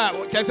sɛ bia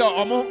kyɛ sɛ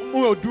ɔmo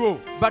mu oduo.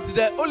 But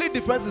the only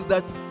difference is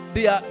that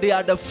they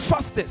are the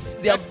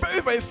fastest. They are very,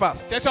 very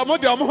fast. Kyɛ sɛ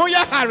ɔmo de ɔmo ho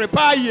yɛ hare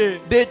paa yie.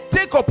 They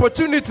take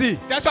opportunity.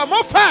 Kyɛ sɛ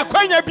ɔmo fa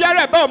akwanya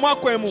biara ɛbɛ ɔmo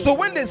akwan mu. So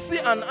when they see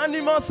an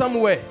animal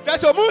somewhere, Kyɛ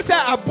sɛ ɔmo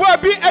sɛ aboa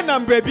bi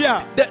ɛnam baabi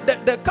a.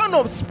 the kind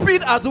of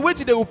speed at which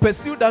they will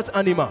pursue that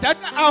animal, Kyɛ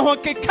sɛ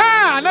ahokeka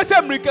a anasɛ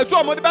mmirikatu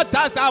a ɔmo de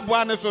bɛtaa saa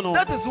aboa no so no.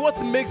 that is what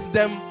makes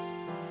them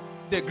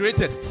the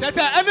greatest. Kyɛ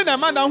sɛ ɛne na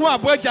ɛma na ho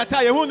aboa gyata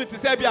a yɛho no te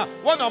sɛ bi a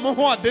wɔn na ɔmo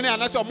ho ɔdene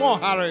anasɛ ɔmo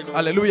ɔhare no.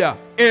 Hallelujah.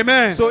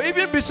 Amen. So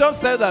even Bishop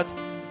said that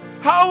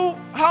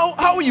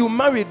how you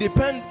marry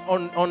depend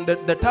on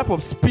the type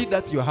of speed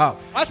that you have.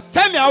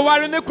 Sɛnea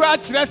aware ne koraa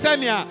kyerɛ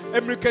sɛnea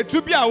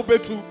mmirikatu bi a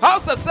wobɛtu. How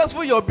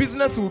successful your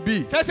business will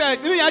be. Kyɛ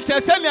sɛ ne yɛ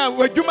kyerɛ sɛnea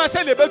w'adwuma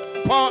sɛnea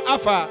ɛbɛtu pɔn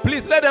afa.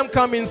 Please let them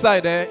come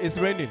inside. It's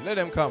raining. Let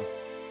them come.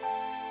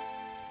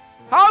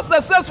 How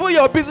successful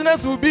your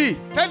business will be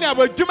Sɛnea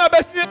w'adwuma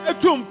bɛsi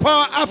etu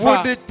mpɔn will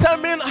afa.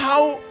 determine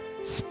how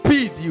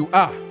speed you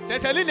are. Kyɛ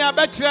sɛ ne nea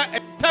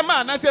bɛkyerɛ ntɛm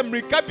a anasɛ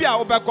mmirika bi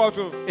a wobɛkɔ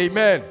so.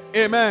 Amen.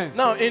 Amen.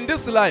 Now in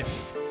this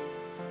life,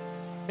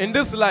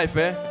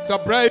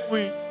 Sɛ brɛ mu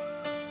yi.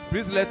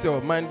 please let your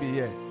mind be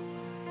here.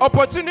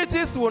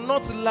 Opportunities will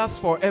not last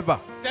forever.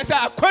 Kyɛ sɛ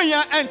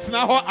akwanya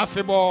ɛntena hɔ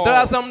afebɔɔ. There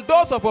are some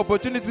doors of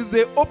opportunities,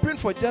 they open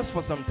for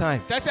some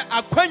time. Kyɛ sɛ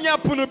akwanya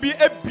pono bi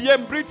ebie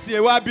mbere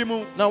tiewa bi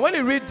mu. Now when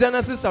you read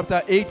Genesis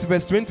chapter 8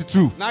 verse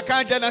 22, Na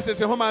kan Genesis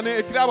homa no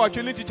etiri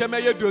awɔtwe ne kyekyɛ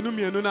mɛyɛ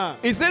 22 na.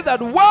 it says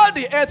that while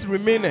the earth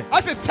remaineth,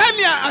 Ɔse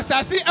sɛnea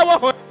asase ɛwɔ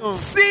hɔ no.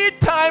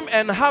 seed time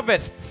and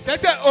harvest, Kyɛ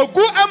sɛ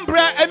ogu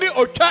mbrɛ ɛne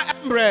otwa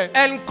mbrɛ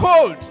and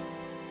cold,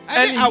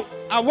 ɛne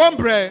awɔ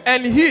mbrɛ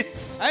and heat,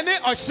 ɛne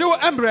ɔhyew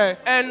mbrɛ.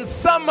 and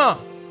summer,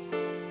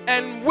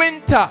 and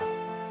winter,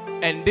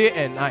 and day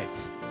and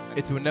night,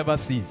 it will never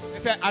cease.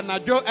 Kyɛ sɛ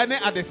anadwo ɛne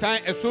adesan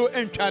ɛso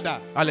ntwa da.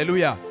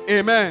 Hallelujah.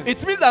 Amen.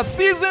 It means that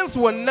seasons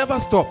will never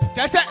stop.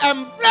 Kyɛ sɛ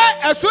mbrɛ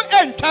ɛso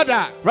ntwa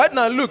da. Right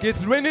now, look,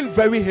 it's raining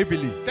very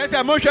heavily. Kyɛ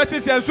sɛ mohwɛ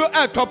sisi ɛso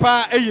ɛtɔ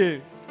paa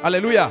ɛyɛ.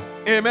 Hallelujah.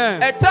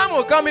 Amen. A time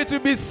will come, it will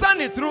be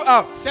sunny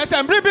throughout. Kyɛ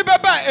sɛ mbere bi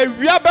bɛba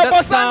ewia The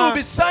bɛbɔ sun will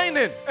be saa.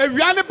 shining.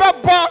 Ewia ne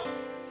bɛbɔ.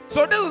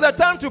 So this is the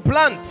time to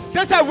plant.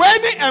 Kyɛ sɛ wei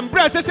ne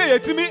mbrɛ ɛsɛ sɛ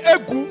yɛtumi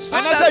egu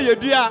anasɛ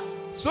yɛdua.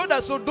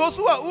 So those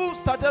who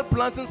started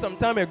planting some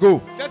time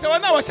ago, Kyɛ sɛ wɔn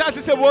a wɔhyɛ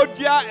ase sɛ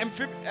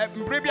wɔdua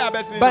mbere bi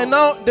abɛsi. by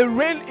now the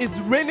rain is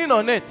raining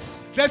on it.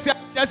 Kyɛ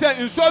sɛ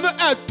nsuo no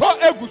ɛtɔ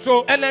egu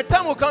so. And a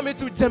time will come,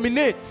 it will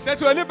germinate. Kyɛ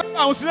sɛ wɔn bɛba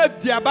ahosuo no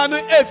aduaba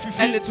no efifi.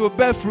 And it will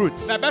bear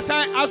fruits. Na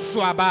bɛsan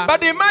aso aba.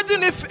 But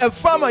imagine if a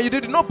farmer, you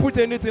did not put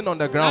anything on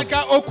the ground.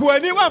 Anka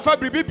okuani wɔnfa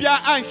biribi bia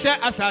anhyɛ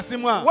asase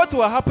mu a. What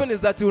will happen is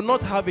that you will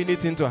not have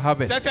anything to Kyɛ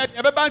harvest. sɛ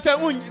yɛbɛba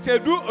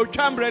sɛ du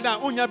otwa mbrɛ na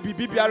unya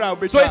biribi biara a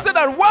wobɛtwa. So he said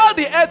that while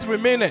the earth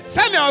remaineth,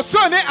 sɛnea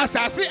ɔsoro ne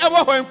asase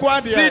ɛwɔ hɔ nko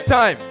adeɛ. seed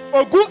time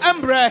Ogu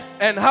mbrɛ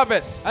and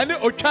harvest, ɛne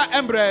otwa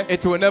mbrɛ.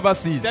 it will never Kyɛ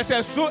cease.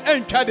 sɛ so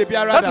ntwa de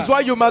biara That da. is why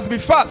you must be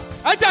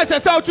fast. Ɛkyɛ sɛ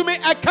sɛ wotumi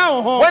ɛka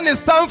wo ho. When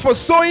it's time for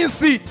sowing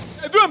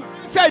seeds, Ɛdum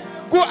sɛ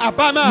gu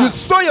aba no you a.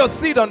 sow your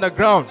seed on the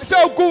ground.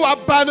 Sɛ ogu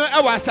w'aba no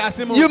ɛwɔ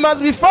asase mu. You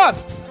must be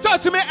fast. Sɛ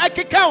wotumi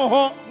ɛkeka wo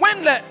ho.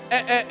 When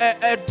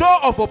a door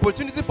of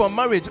opportunity for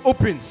marriage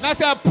opens, Na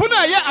sɛ pono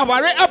a ɛyɛ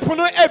aware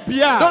ɛpono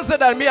ebia. don't say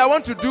that me, I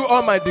want to do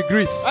all my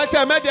degrees.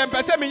 Ɛkyɛ mɛdeɛ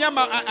mpɛ sɛ menya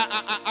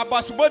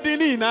abasobɔden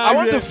ne nyinaa I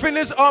want to awie.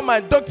 finish all my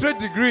doctorate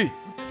degree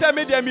Sɛ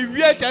medeɛ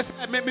mewie kyɛ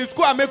sɛ me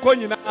school a mekɔ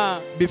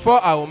nyinaa.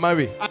 before I will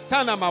marry.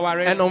 Ansa na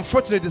maware. And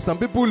unfortunately, some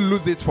people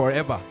lose it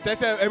forever. Kyɛ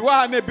sɛ ɛwɔ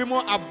ha na ebi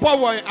mu abɔ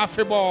wɔn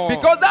afebɔɔ.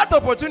 Because that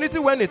opportunity,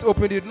 when it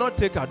opened, did not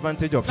take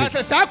advantage of Na sɛ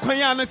it. saa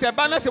akwan no sɛ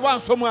ɛba na sɛ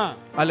woansɔ mu a.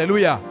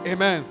 Hallelujah.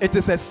 Amen. It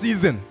is a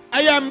season.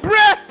 Ɛyɛ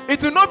mbrɛ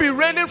It will not be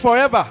raining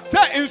forever.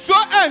 sɛ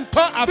nsuo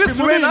ɛntɔ afe This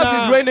mu rain, as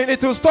nyinaa. it's raining,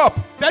 it will stop.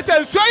 Kyɛ sɛ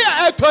nsuo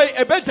yɛ ɛtɔ yi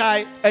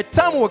ebegyae. A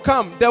time will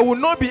come, there will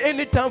not be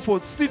any time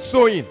for seed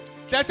sowing.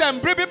 Kyɛ sɛ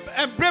mbrɛ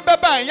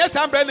bɛba a ɛnyɛ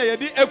saa mbrɛ na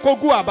yɛde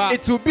ekogu aba.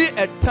 It will be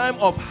a time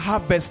of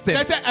harvesting.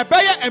 Kyɛ sɛ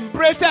ɛbɛyɛ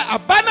mbrɛ sɛ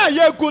aba no a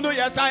yɛgu no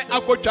yɛsan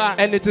akotwa.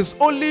 And it is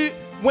only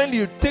when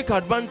you take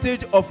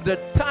advantage of the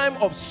time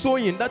of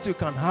sowing that you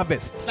can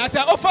harvest. Na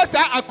sɛ ofa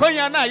saa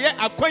akwanya na yɛ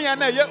akwanya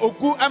na yɛ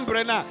ogu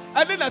ambrɛ na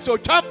ɛde na sɛ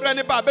otwa ambrɛ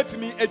ne ba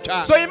betumi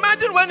etwa. So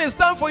imagine when it's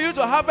time for you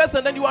to harvest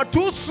and then you are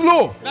too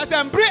slow. Na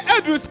sɛ mbre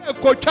edu sɛ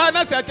kotwa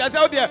na sɛ kyɛ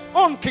sɛ ode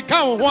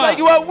onkeka wo ho a. Like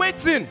you are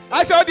waiting.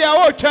 Asɛ ode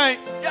a otwan.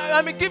 Yeah,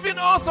 I mean, giving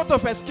all sorts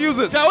of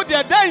excuses. Sɛ ode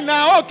dan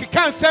na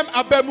okeka nsɛm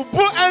abamubu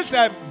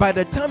ansɛm. By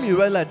the time you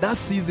realize that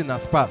season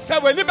has passed.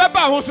 Sɛ wani bɛba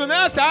ho so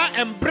na saa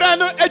mbrɛ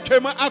no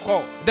etwam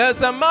akɔ.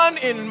 There's a man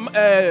in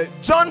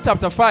John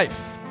chapter 5.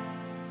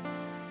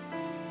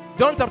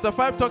 John chapter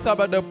 5 talks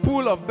about the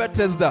pool of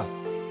Bethesda.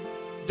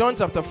 John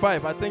chapter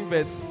 5, I think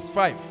verse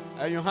 5.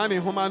 Yohane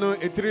homa no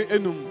etiri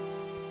enum.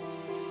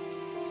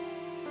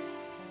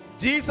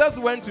 Jesus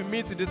went to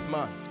meet this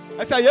man.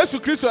 Ɛsɛ Yesu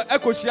Kristo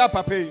ekohyia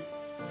papa yi.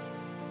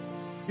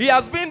 He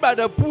has been by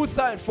the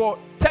poolside for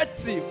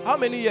 30, how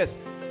many years?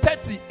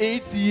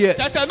 38 years.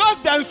 Kyɛ sɛ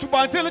no dan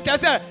subɔnten kyɛ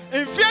sɛ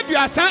mfie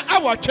aduasa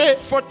awɔtwe.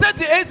 For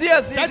 38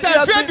 years, Kyɛ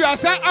sɛ mfie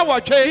aduasa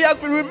awɔtwe. he has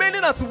been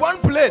remaining at one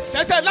place.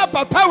 Kyɛ sɛ na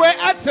papa we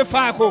ate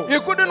faako. He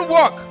couldn't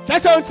walk. Kyɛ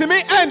sɛ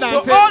ntumi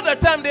ɛnante. So all the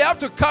time they have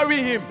to carry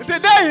him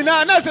Nti dan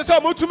na na sɛ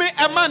mutumi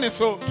ɛma ne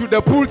so. to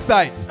the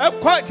poolside.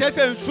 Ɛkɔ kyɛ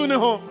sɛ nsu ne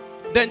ho.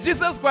 Then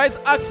Jesus Christ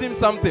asked him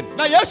something.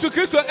 Na Yesu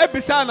Kristo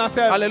ebisa na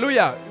sɛ.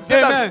 Hallelujah. So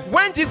that Amen.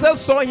 when Jesus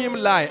saw him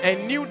lie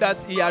and knew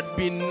that he had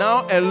been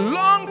now a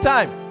long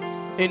time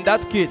in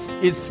that case,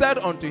 he said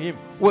unto him,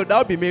 will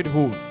thou be made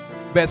whole?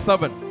 Verse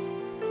 7.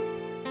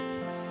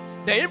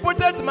 The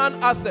impotent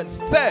man answered,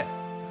 Sir,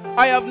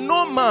 I have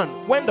no man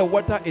when the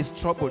water is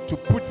troubled to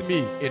put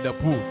me in the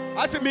pool.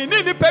 Asi mi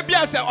ni nipa bi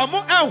asɛ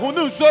ɔmo ɛho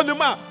no nsuo no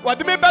mu a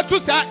wɔde me bɛto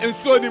saa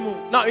nsuo no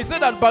mu. Now he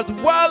said that, but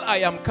while I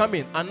am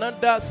coming,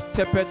 another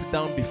steppeth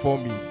down before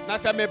me. Na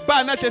sɛ me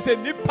ba na kyɛ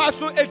sɛ nipa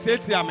so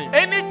etiatia me.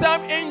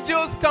 Anytime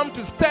angels come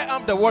to stir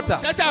up the water,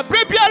 Kyɛ sɛ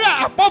abere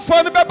biara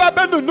abɔfoɔ no bɛba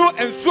bɛnunu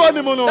nsuo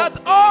no mu no.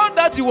 that all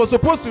that he was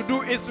supposed to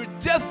do is to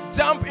just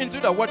jump into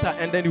the water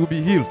and then he will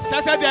be healed.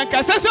 Kyɛ sɛ deɛ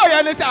nkɛsɛ sɛ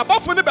ɔyɛ ne sɛ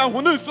abɔfoɔ no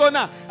bɛho no nsuo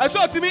no a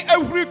ɛsɛ ɔtumi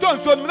ehuri tɔ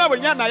nsuo no mu na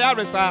wɔnya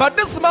n'ayaresa. But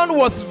this man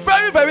was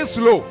very, very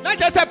slow. Na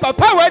kyɛ sɛ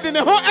papa wɔ de ne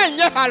ho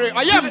ɛnyɛ hare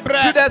ɔyɛ To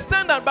mbrɛ. the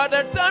extent that by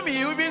the time he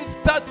even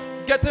starts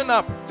getting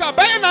up Sɛ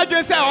ɔbɛyɛ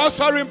n'adwene sɛ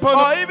ɔsɔre mpo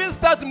no. or even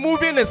start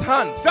moving his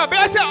hand, Sɛ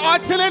ɔbɛyɛ sɛ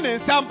ɔtene ne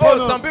nsa mpo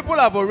no. some people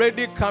have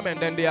already come and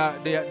then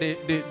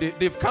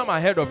they've come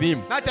ahead of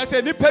him. Na kyɛ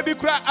sɛ nipa bi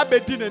kura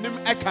abɛdi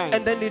n'anim ɛkan.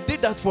 And then he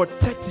did that for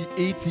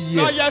 38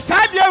 Na ɔyɛ years.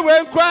 saa deɛ wei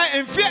nkura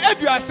mfie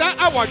aduasa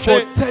For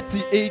awɔtwe.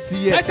 38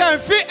 Kyɛ years. sɛ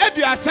mfie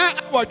aduasa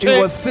He awɔtwe.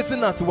 was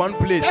sitting at one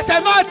place. Kyɛ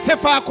sɛ na ɔte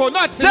faako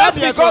na ɔte Just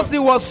n'adeɛ because so. he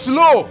was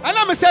slow,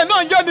 Ɛna mi sɛ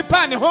na ɔnyɛ nipa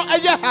a ne ho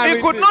ɛyɛ hare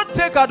he could nti. not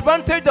take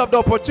advantage of the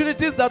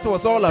opportunities that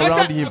was all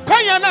around him.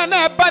 Kwanya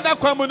na ɛba da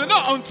kwan mu no na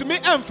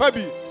ɔntumi ɛmfa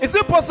bi. Is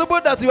it possible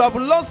that you have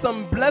lost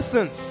some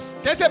blessings?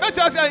 Kyɛ sɛ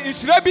bɛtɛ sɛ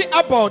nhyira bi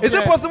abɔ wo Is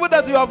it deɛ. possible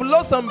that you have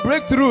lost some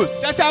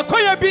breakthroughs Kyɛ sɛ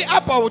akwanya bi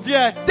abɔ wo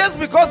deɛ. just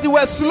because you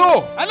were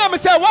slow? Ɛna mi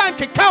sɛ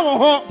wɔankeka wo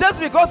ho. Just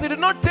because you did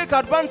not take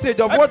advantage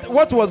of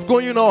what was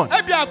going on?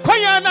 Ebi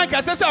akwanya na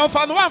nkɛsɛ sɛ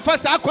ɔfa no wɔamfa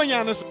saa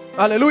akwanya no so.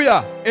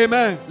 Hallelujah.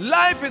 Amen.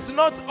 Life is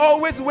not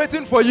always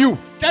waiting for you.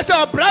 Kyɛ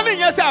sɛ ɔbra ne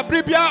nyɛ sɛ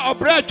abere biara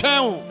ɔbra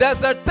twɛn wo.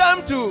 There's a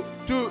time to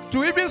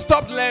even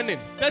stop learning.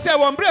 Kyɛ sɛ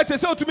wɔn bere te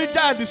sɛ otumi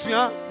gya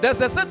adesua.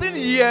 There's a certain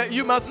year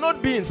you must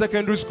not be in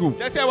secondary school.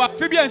 Kyɛ sɛ wɔafe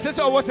bi a nsɛ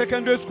sɛ ɔwɔ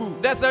secondary school.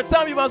 There's a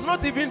time you must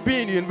not even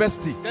be in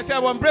university. Kyɛ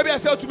sɛ wɔn bere bi a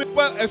sɛ otumi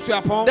bɔ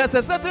asuapɔn. There's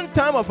a certain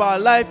time of our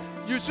life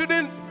you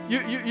shouldn't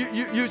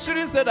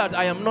say that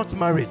I am not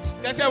married.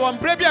 Kyɛ sɛ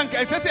wɔn bere bi a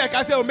nsɛ sɛ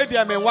ɛka sɛ ɔmɛ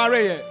deɛ mɛ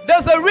nware yɛ.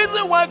 There's a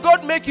reason why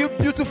God make you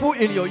beautiful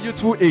in your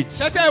youthful age.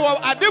 Kyɛ sɛ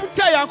wɔ adem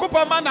tia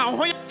Yankopɔn ma na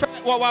ho yɛ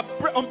fɛ wɔ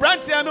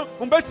ɔmbranteɛ no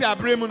ɔmbɛsi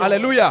abere mu no.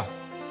 Hallelujah.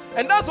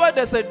 And that's why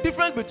there's a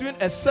difference between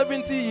a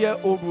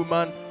 70-year-old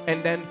woman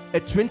and then a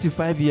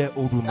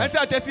 25-year-old woman. Ɛnti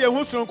akyɛ sɛ ehu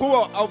soronko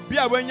wɔ obi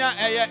a wɔnya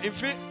ɛyɛ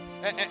mfe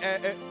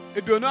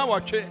eduonu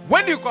awɔtwe.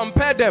 When you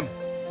compare them,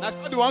 Na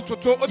sɛ ɔde wɔn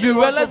toto you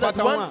realize that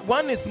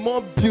one is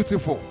more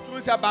beautiful.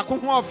 Tumi sɛ baako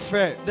ho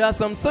ɔfɛ. There are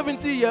some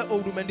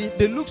 70-year-old women,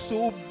 they look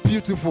so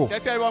beautiful. Kyɛ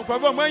sɛ wɔn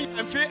nkurɔfoɔ wɔn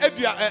anya mfe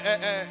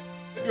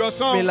I mean,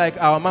 aduɔsɔn.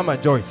 like our Mama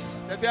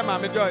Joyce. Kyɛ sɛ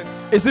maame Joyce.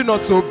 Is it not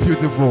so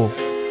beautiful?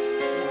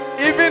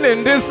 Even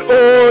in this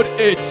old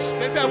age,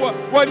 Kyɛ sɛ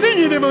wɔ ne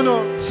yini mu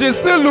no. she's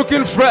still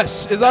looking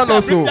fresh. Is that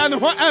not so? Kyɛ sɛ ne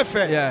ho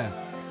ɛfɛ. Yeah.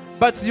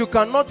 But you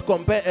cannot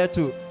compare her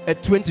to a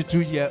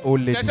 22-year-old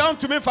lady. Kyɛ sɛ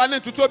ɔntumi fa ne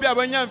ntutu bi a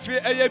wɔnya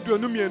mfe ɛyɛ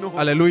aduonu mmienu ho.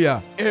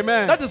 Hallelujah.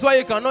 Amen. That is why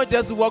you cannot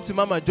just walk to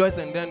Mama Joyce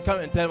and then come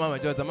and tell Mama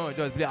Joyce, Mama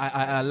Joyce, please,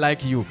 I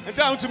like you. Nti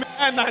a ɔntumi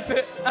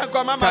ɛnante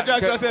ɛnkɔ Mama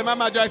Joyce ɔsɛ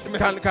Mama Joyce mi.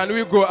 Can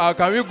we go?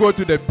 Can we go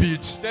to the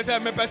beach? Kyɛ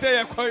sɛ mepɛ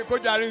sɛ yɛ kɔ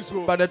dware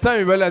nsuo. By the time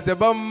you realize the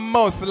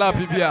mouse slap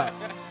here,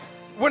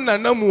 when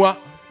nana mua,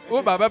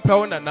 oh baba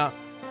pe nana.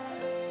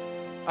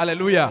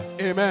 Hallelujah.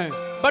 Amen.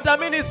 But I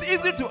mean, it's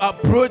easy to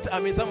approach. I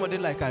mean, somebody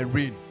like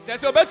Irene. Kyɛ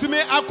sɛ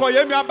ɔbɛtumi akɔ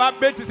yɛn nua ba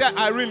bɛ ti sɛ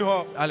Irene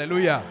hɔ.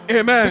 Hallelujah.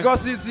 Amen.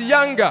 Because she's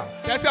younger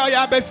Kyɛ sɛ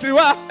ɔyɛ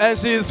abɛsiriwa. and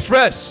she is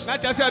fresh Na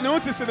kyɛ sɛ ne ho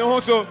sisi ne ho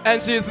so.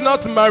 and she is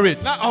not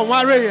married Na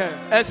ɔnware yɛ.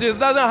 and she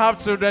doesn't have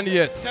children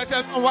yet. Kyɛ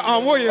sɛ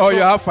ɔnwo yɛ Or you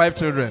so. have 5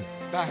 children.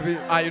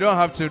 You don't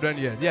have children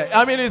yet. Yeah,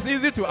 I mean, it's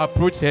easy to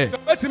approach her.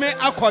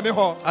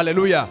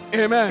 Hallelujah.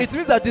 Amen. It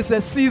means that it's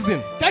a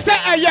season. Just say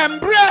I am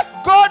bread.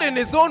 God in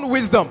his own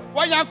wisdom,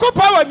 He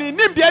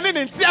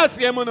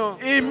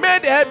he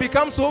made her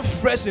become so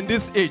fresh in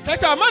this age so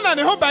that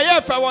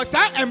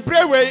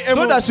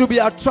she'll be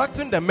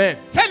attracting the men.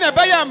 She'll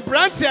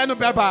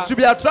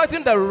be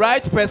attracting the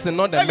right person,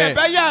 not the men.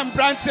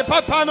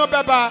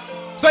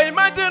 So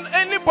imagine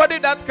anybody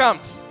that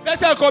comes.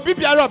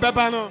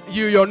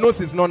 Your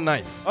nose is not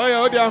nice.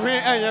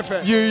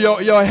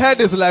 Your head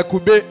is like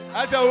Kube.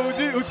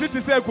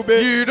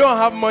 You don't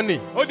have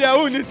money.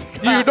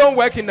 You don't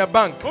work in a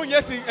bank.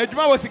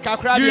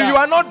 You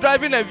are not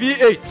driving a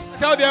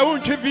V8.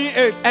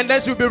 And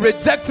then she'll be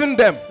rejecting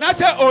them.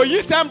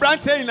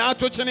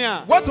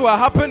 What will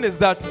happen is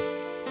that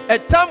a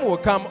time will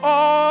come,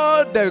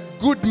 all the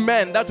good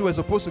men that were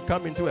supposed to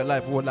come into her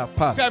life will have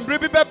passed. It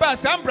means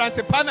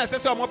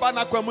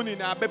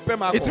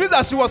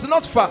that she was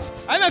not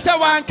fast.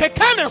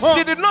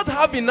 She did not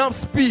have enough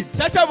speed.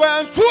 I'm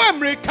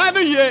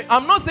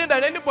not saying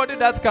that anybody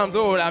that comes,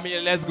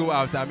 let's go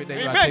out.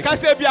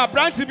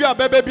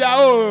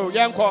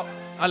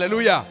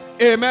 Hallelujah.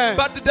 Amen.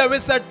 But there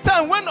is a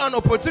time when an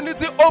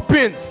opportunity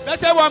opens.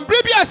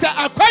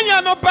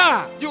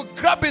 You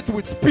grab it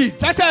with speed.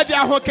 An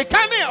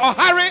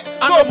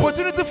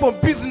opportunity for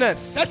business.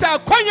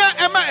 Sometimes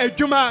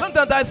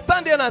I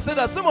stand here and I say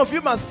that some of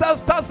you must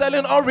start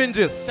selling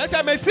oranges. And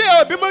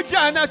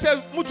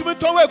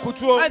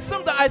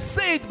sometimes I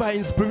say it by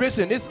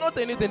inspiration. It's not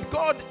anything.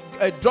 God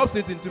drops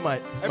it into my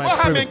spirit.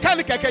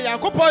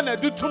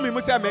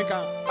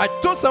 I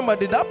told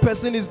somebody that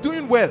person is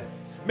doing well.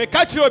 There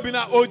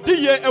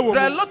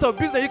are a lot of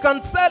business. You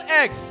can sell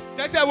eggs.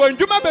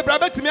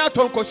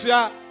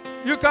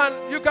 You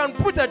can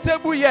put a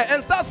table here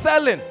and start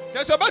selling.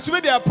 Start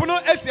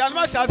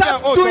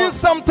doing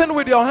something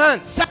with your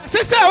hands.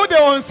 Instead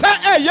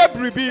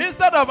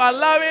of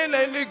allowing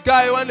any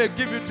guy who want to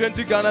give you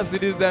 20 Ghana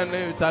cedis,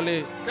 then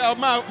Charlie.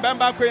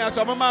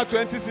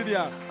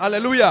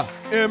 Hallelujah.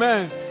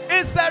 Amen.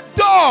 It's a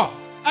door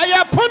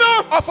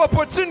of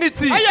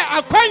opportunity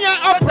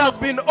that has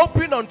been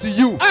opened unto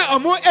you.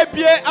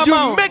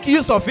 You make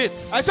use of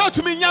it.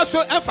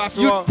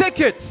 You take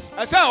it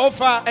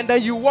and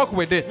then you walk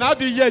with it.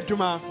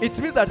 It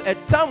means that a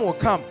time will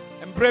come.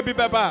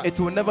 It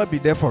will never be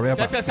there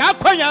forever. Do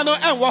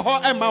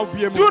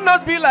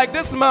not be like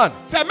this man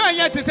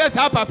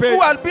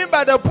who had been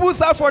by the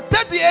poolside for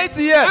 38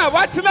 years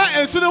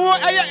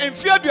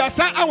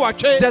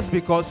just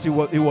because he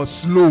was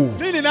slow.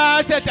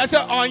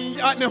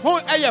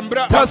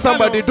 Tell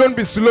somebody, don't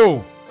be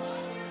slow.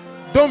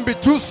 Don't be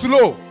too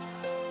slow.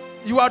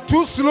 You are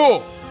too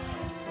slow.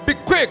 Be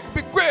quick.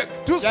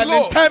 Too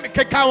slow.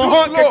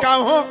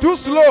 Too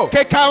slow.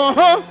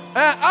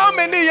 How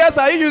many years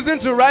are you using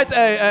to write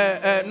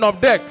a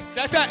deck?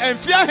 You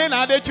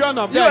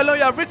alone,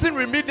 you have written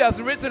remedials,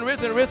 written.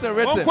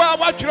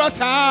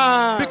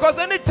 Because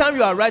anytime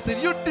you are writing,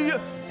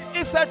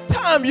 it's a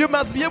time you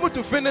must be able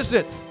to finish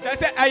it.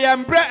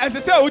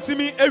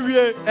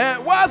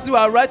 Whilst you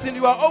are writing,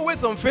 you are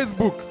always on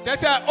Facebook.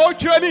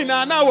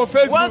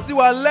 Once you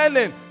are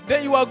learning,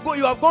 then you have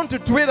gone to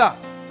Twitter.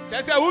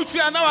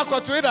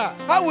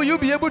 How will you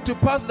be able to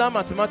pass that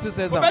mathematics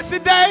exam?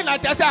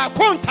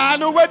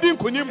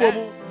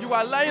 You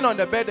are lying on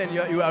the bed and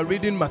you are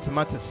reading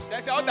mathematics.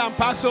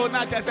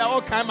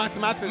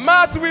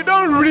 Math, we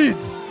don't read.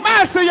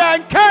 Math,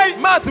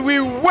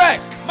 we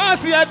work.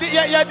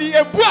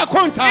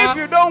 If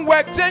you don't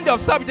work, change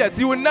of subject,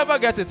 you will never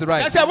get it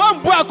right.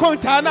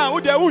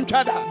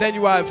 Then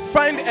you are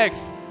find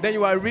X, then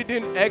you are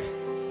reading X.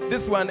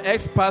 This one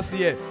X pass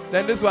here,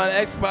 then this one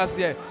X pass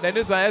here, then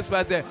this one X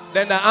pass here.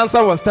 Then the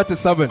answer was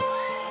 37.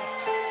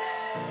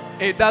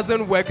 It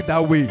doesn't work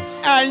that way.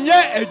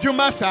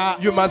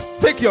 You must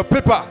take your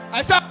paper.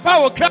 You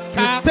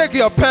take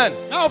your pen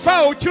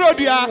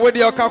with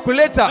your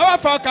calculator,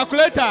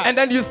 and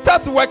then you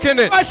start working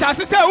it.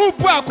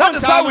 That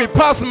is how we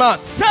pass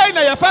maths.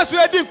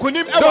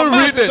 Don't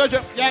read it.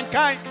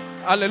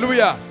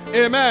 Hallelujah.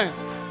 Amen.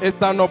 It's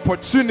an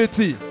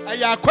opportunity.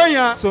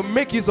 So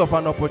make use of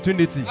an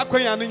opportunity. Speed.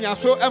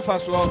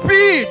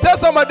 Tell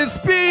somebody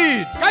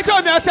speed.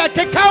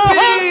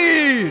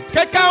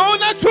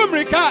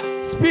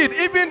 Speed.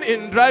 Even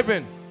in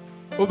driving,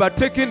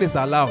 overtaking is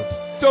allowed.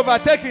 It's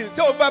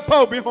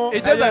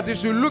just that you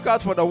should look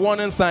out for the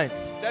warning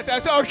signs.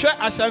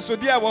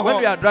 When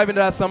we are driving,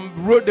 there are some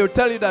road, they will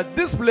tell you that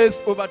this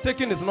place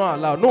overtaking is not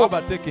allowed. No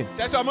overtaking.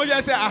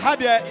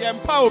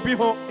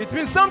 It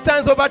means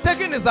sometimes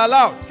overtaking is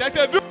allowed.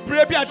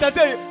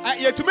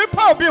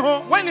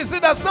 When you see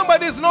that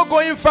somebody is not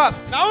going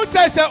fast,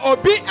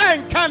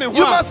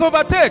 you must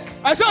overtake.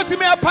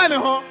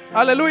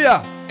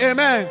 Hallelujah.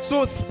 Amen.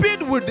 So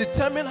speed will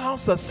determine how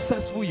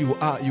successful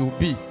you'll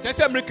be. I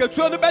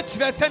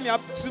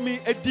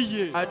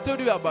told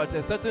you about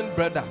a certain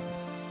brother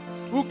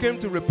who came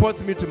to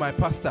report me to my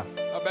pastor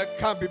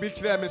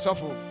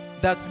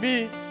that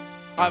me,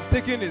 I've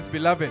taken his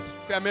beloved.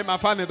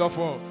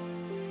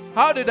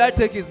 How did I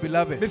take his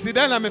beloved? Missy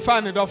then I'm a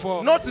fan of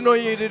Not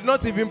knowing he did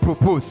not even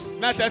propose.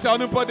 not just on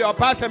the or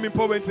pass him in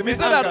point to me. He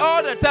said that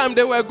all the time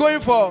they were going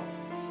for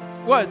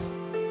what?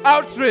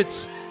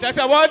 Outreach. Just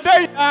one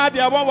day,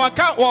 they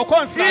walk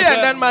on He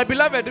and then my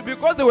beloved,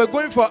 because they were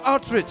going for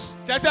outreach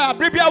just a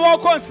bribia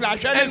walk on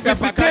slash and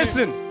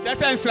visitation.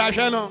 Just a slash.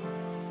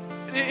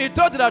 He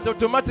thought that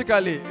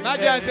automatically.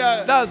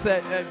 That's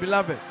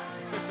beloved.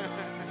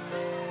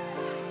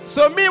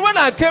 So me, when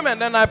I came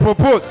and then I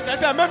proposed, and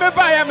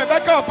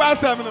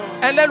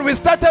then we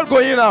started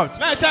going out,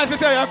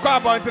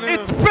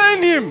 it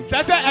pained him.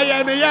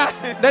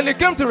 Then he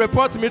came to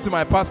report me to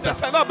my pastor,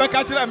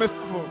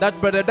 that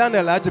Brother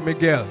Daniel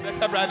Abaidoo.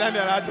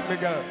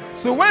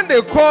 So when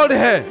they called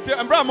her,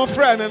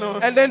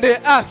 and then they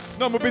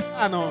asked,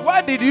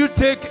 why did you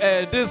take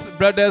this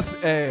brother's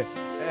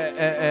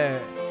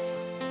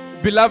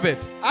beloved?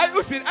 Then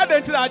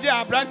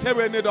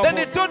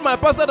he told my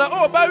pastor that,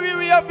 oh, but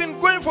we have been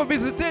going for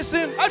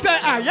visitation.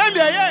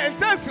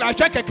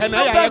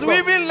 Sometimes we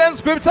even learn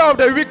scripture of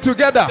the week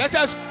together. I've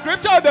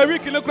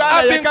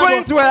been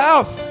going to her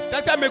house.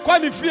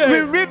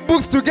 We read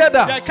books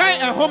together.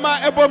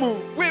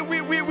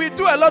 We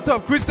do a lot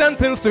of Christian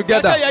things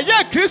together.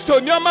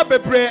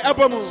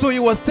 So he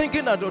was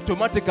thinking that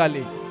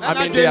automatically,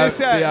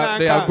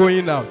 they are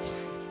going out.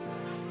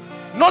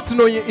 Not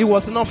knowing it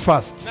was not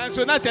fast.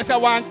 So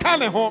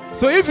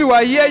if you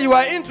are here, you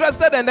are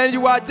interested, and then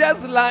you are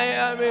just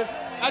like, going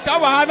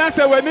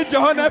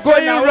round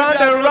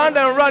and round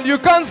and round. You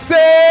can't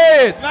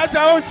say it.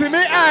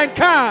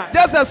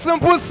 Just a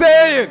simple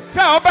saying.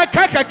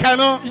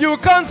 You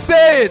can't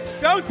say it.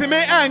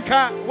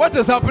 What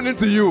is happening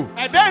to you?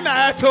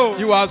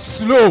 You are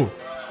slow.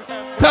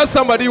 Tell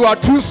somebody you are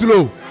too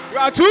slow. You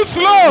are too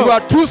slow. You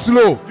are too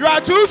slow. You are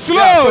too slow.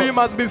 Yeah, so you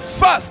must be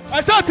fast.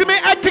 Be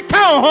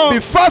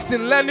fast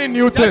in learning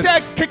new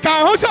things. And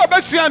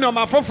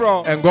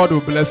God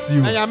will bless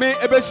you.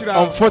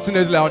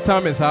 Unfortunately, our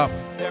time is up.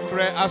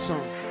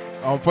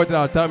 Unfortunately,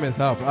 our time is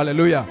up.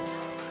 Hallelujah.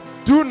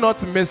 Do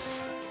not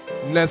miss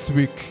next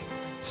week.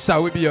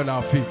 Shall we be on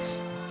our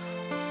feet?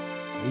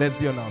 Let's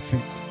be on our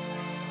feet.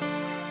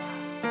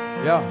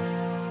 Yeah.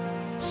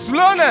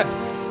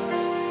 Slowness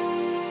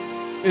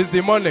is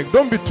demonic.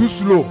 Don't be too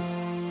slow.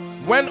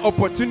 When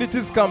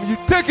opportunities come, you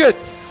take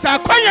it.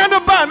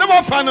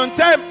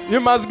 You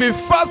must be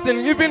fast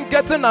in even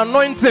getting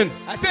anointing.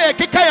 Be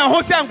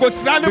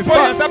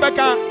fast.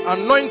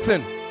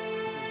 Anointing.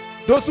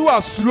 Those who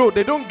are slow,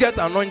 they don't get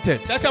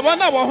anointed. Should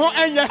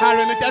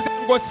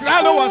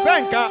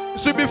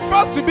be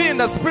fast to be in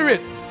the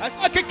spirits.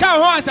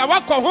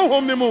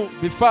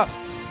 Be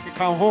fast.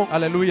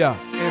 Hallelujah.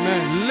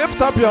 Amen.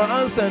 Lift up your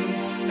hands and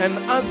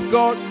ask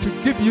God to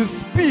give you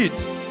speed.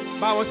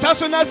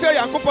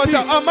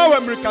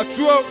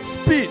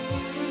 Speed.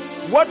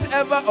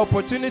 Whatever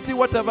opportunity,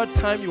 whatever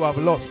time you have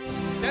lost,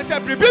 ask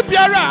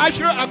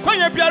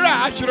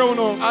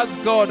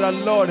God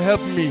and Lord,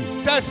 help me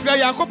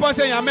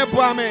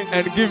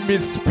and give me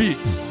speed.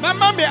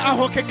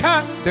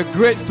 The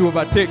grace to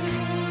overtake.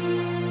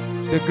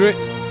 The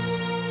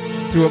grace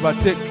to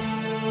overtake.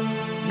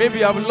 Maybe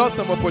you have lost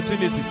some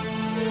opportunities.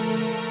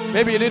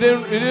 Maybe you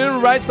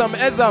didn't write some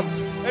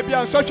exams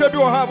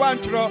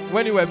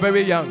when you were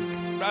very young.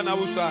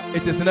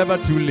 It is never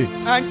too late.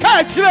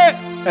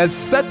 A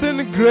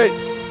certain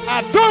grace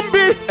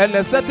and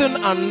a certain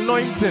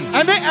anointing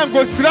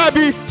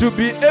to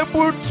be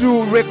able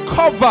to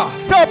recover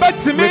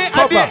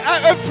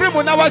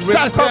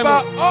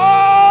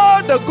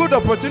all the good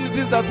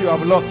opportunities that you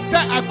have lost.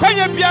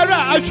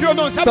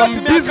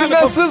 Some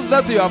businesses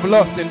that you have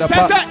lost in the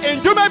past.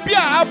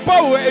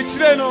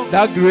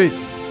 That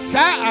grace,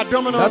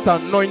 that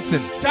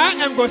anointing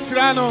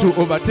to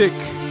overtake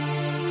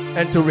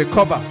and to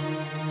recover,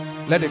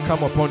 let it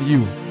come upon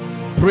you.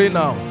 Pray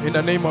now in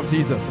the name of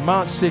Jesus.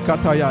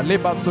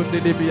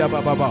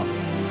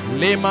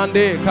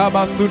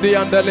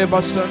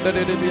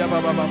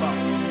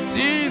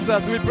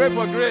 Jesus, we pray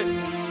for grace.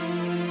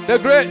 The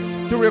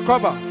grace to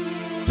recover.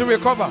 We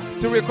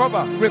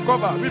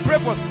pray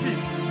for speed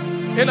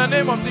in the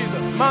name of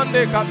Jesus.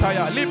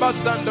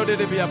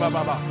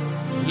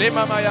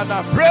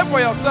 Pray for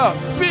yourself.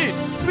 Speed.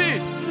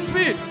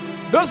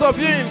 Those of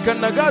you in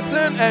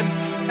kindergarten and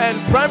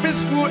primary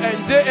school and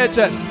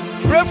JHS,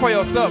 pray for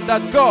yourself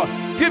that God,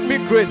 give me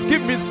grace,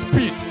 give me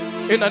speed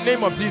in the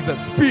name of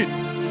Jesus. Speed.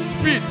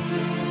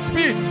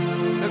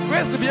 The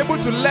grace to be able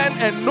to learn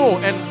and know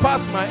and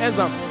pass my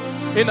exams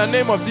in the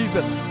name of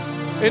Jesus.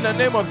 In the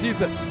name of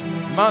Jesus.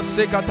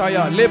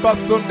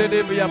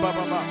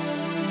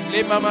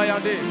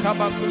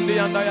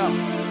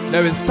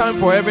 There is time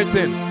for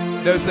everything.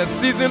 There is a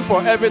season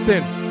for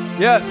everything.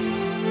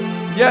 Yes.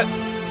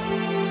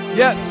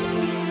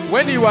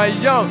 When you are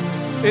young,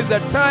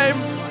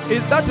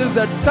 that is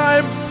the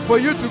time for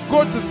you to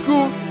go to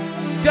school,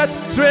 get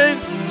trained,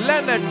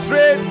 learn a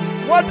trade,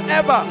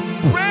 whatever.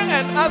 Pray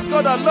and ask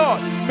God, the Lord,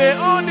 may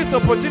all these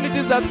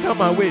opportunities that come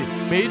my way,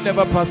 may it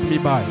never pass me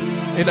by.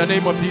 In the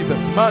name of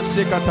Jesus.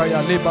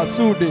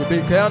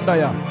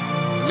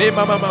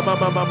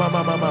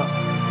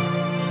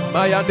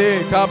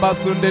 Mayande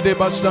kabasunde de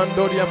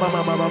bashandoria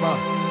mama mama.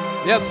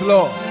 Yes,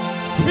 Lord.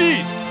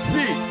 Speed,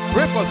 speed.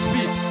 Pray for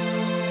speed.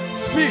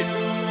 Speed.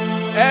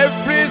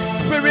 Every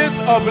spirit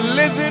of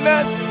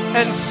laziness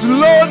and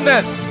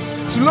slowness.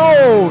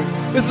 Slow.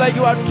 It's like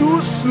you are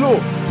too slow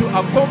to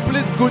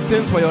accomplish good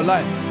things for your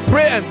life.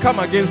 Pray and come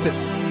against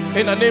it.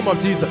 In the name of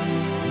Jesus.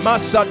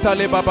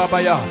 Mashatale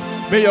bababaya.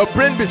 May your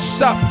brain be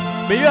sharp.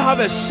 May you have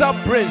a sharp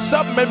brain,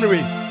 sharp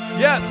memory.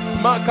 Yes.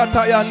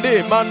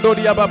 Makatayande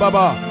mandoria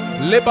bababa.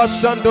 Leba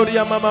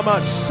shandoria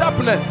mama.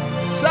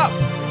 Sharpness. Sharp.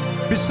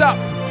 Be sharp.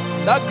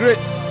 That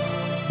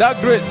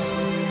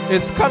grace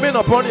is coming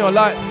upon your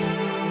life.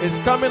 It's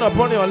coming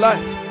upon your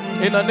life.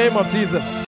 In the name of Jesus.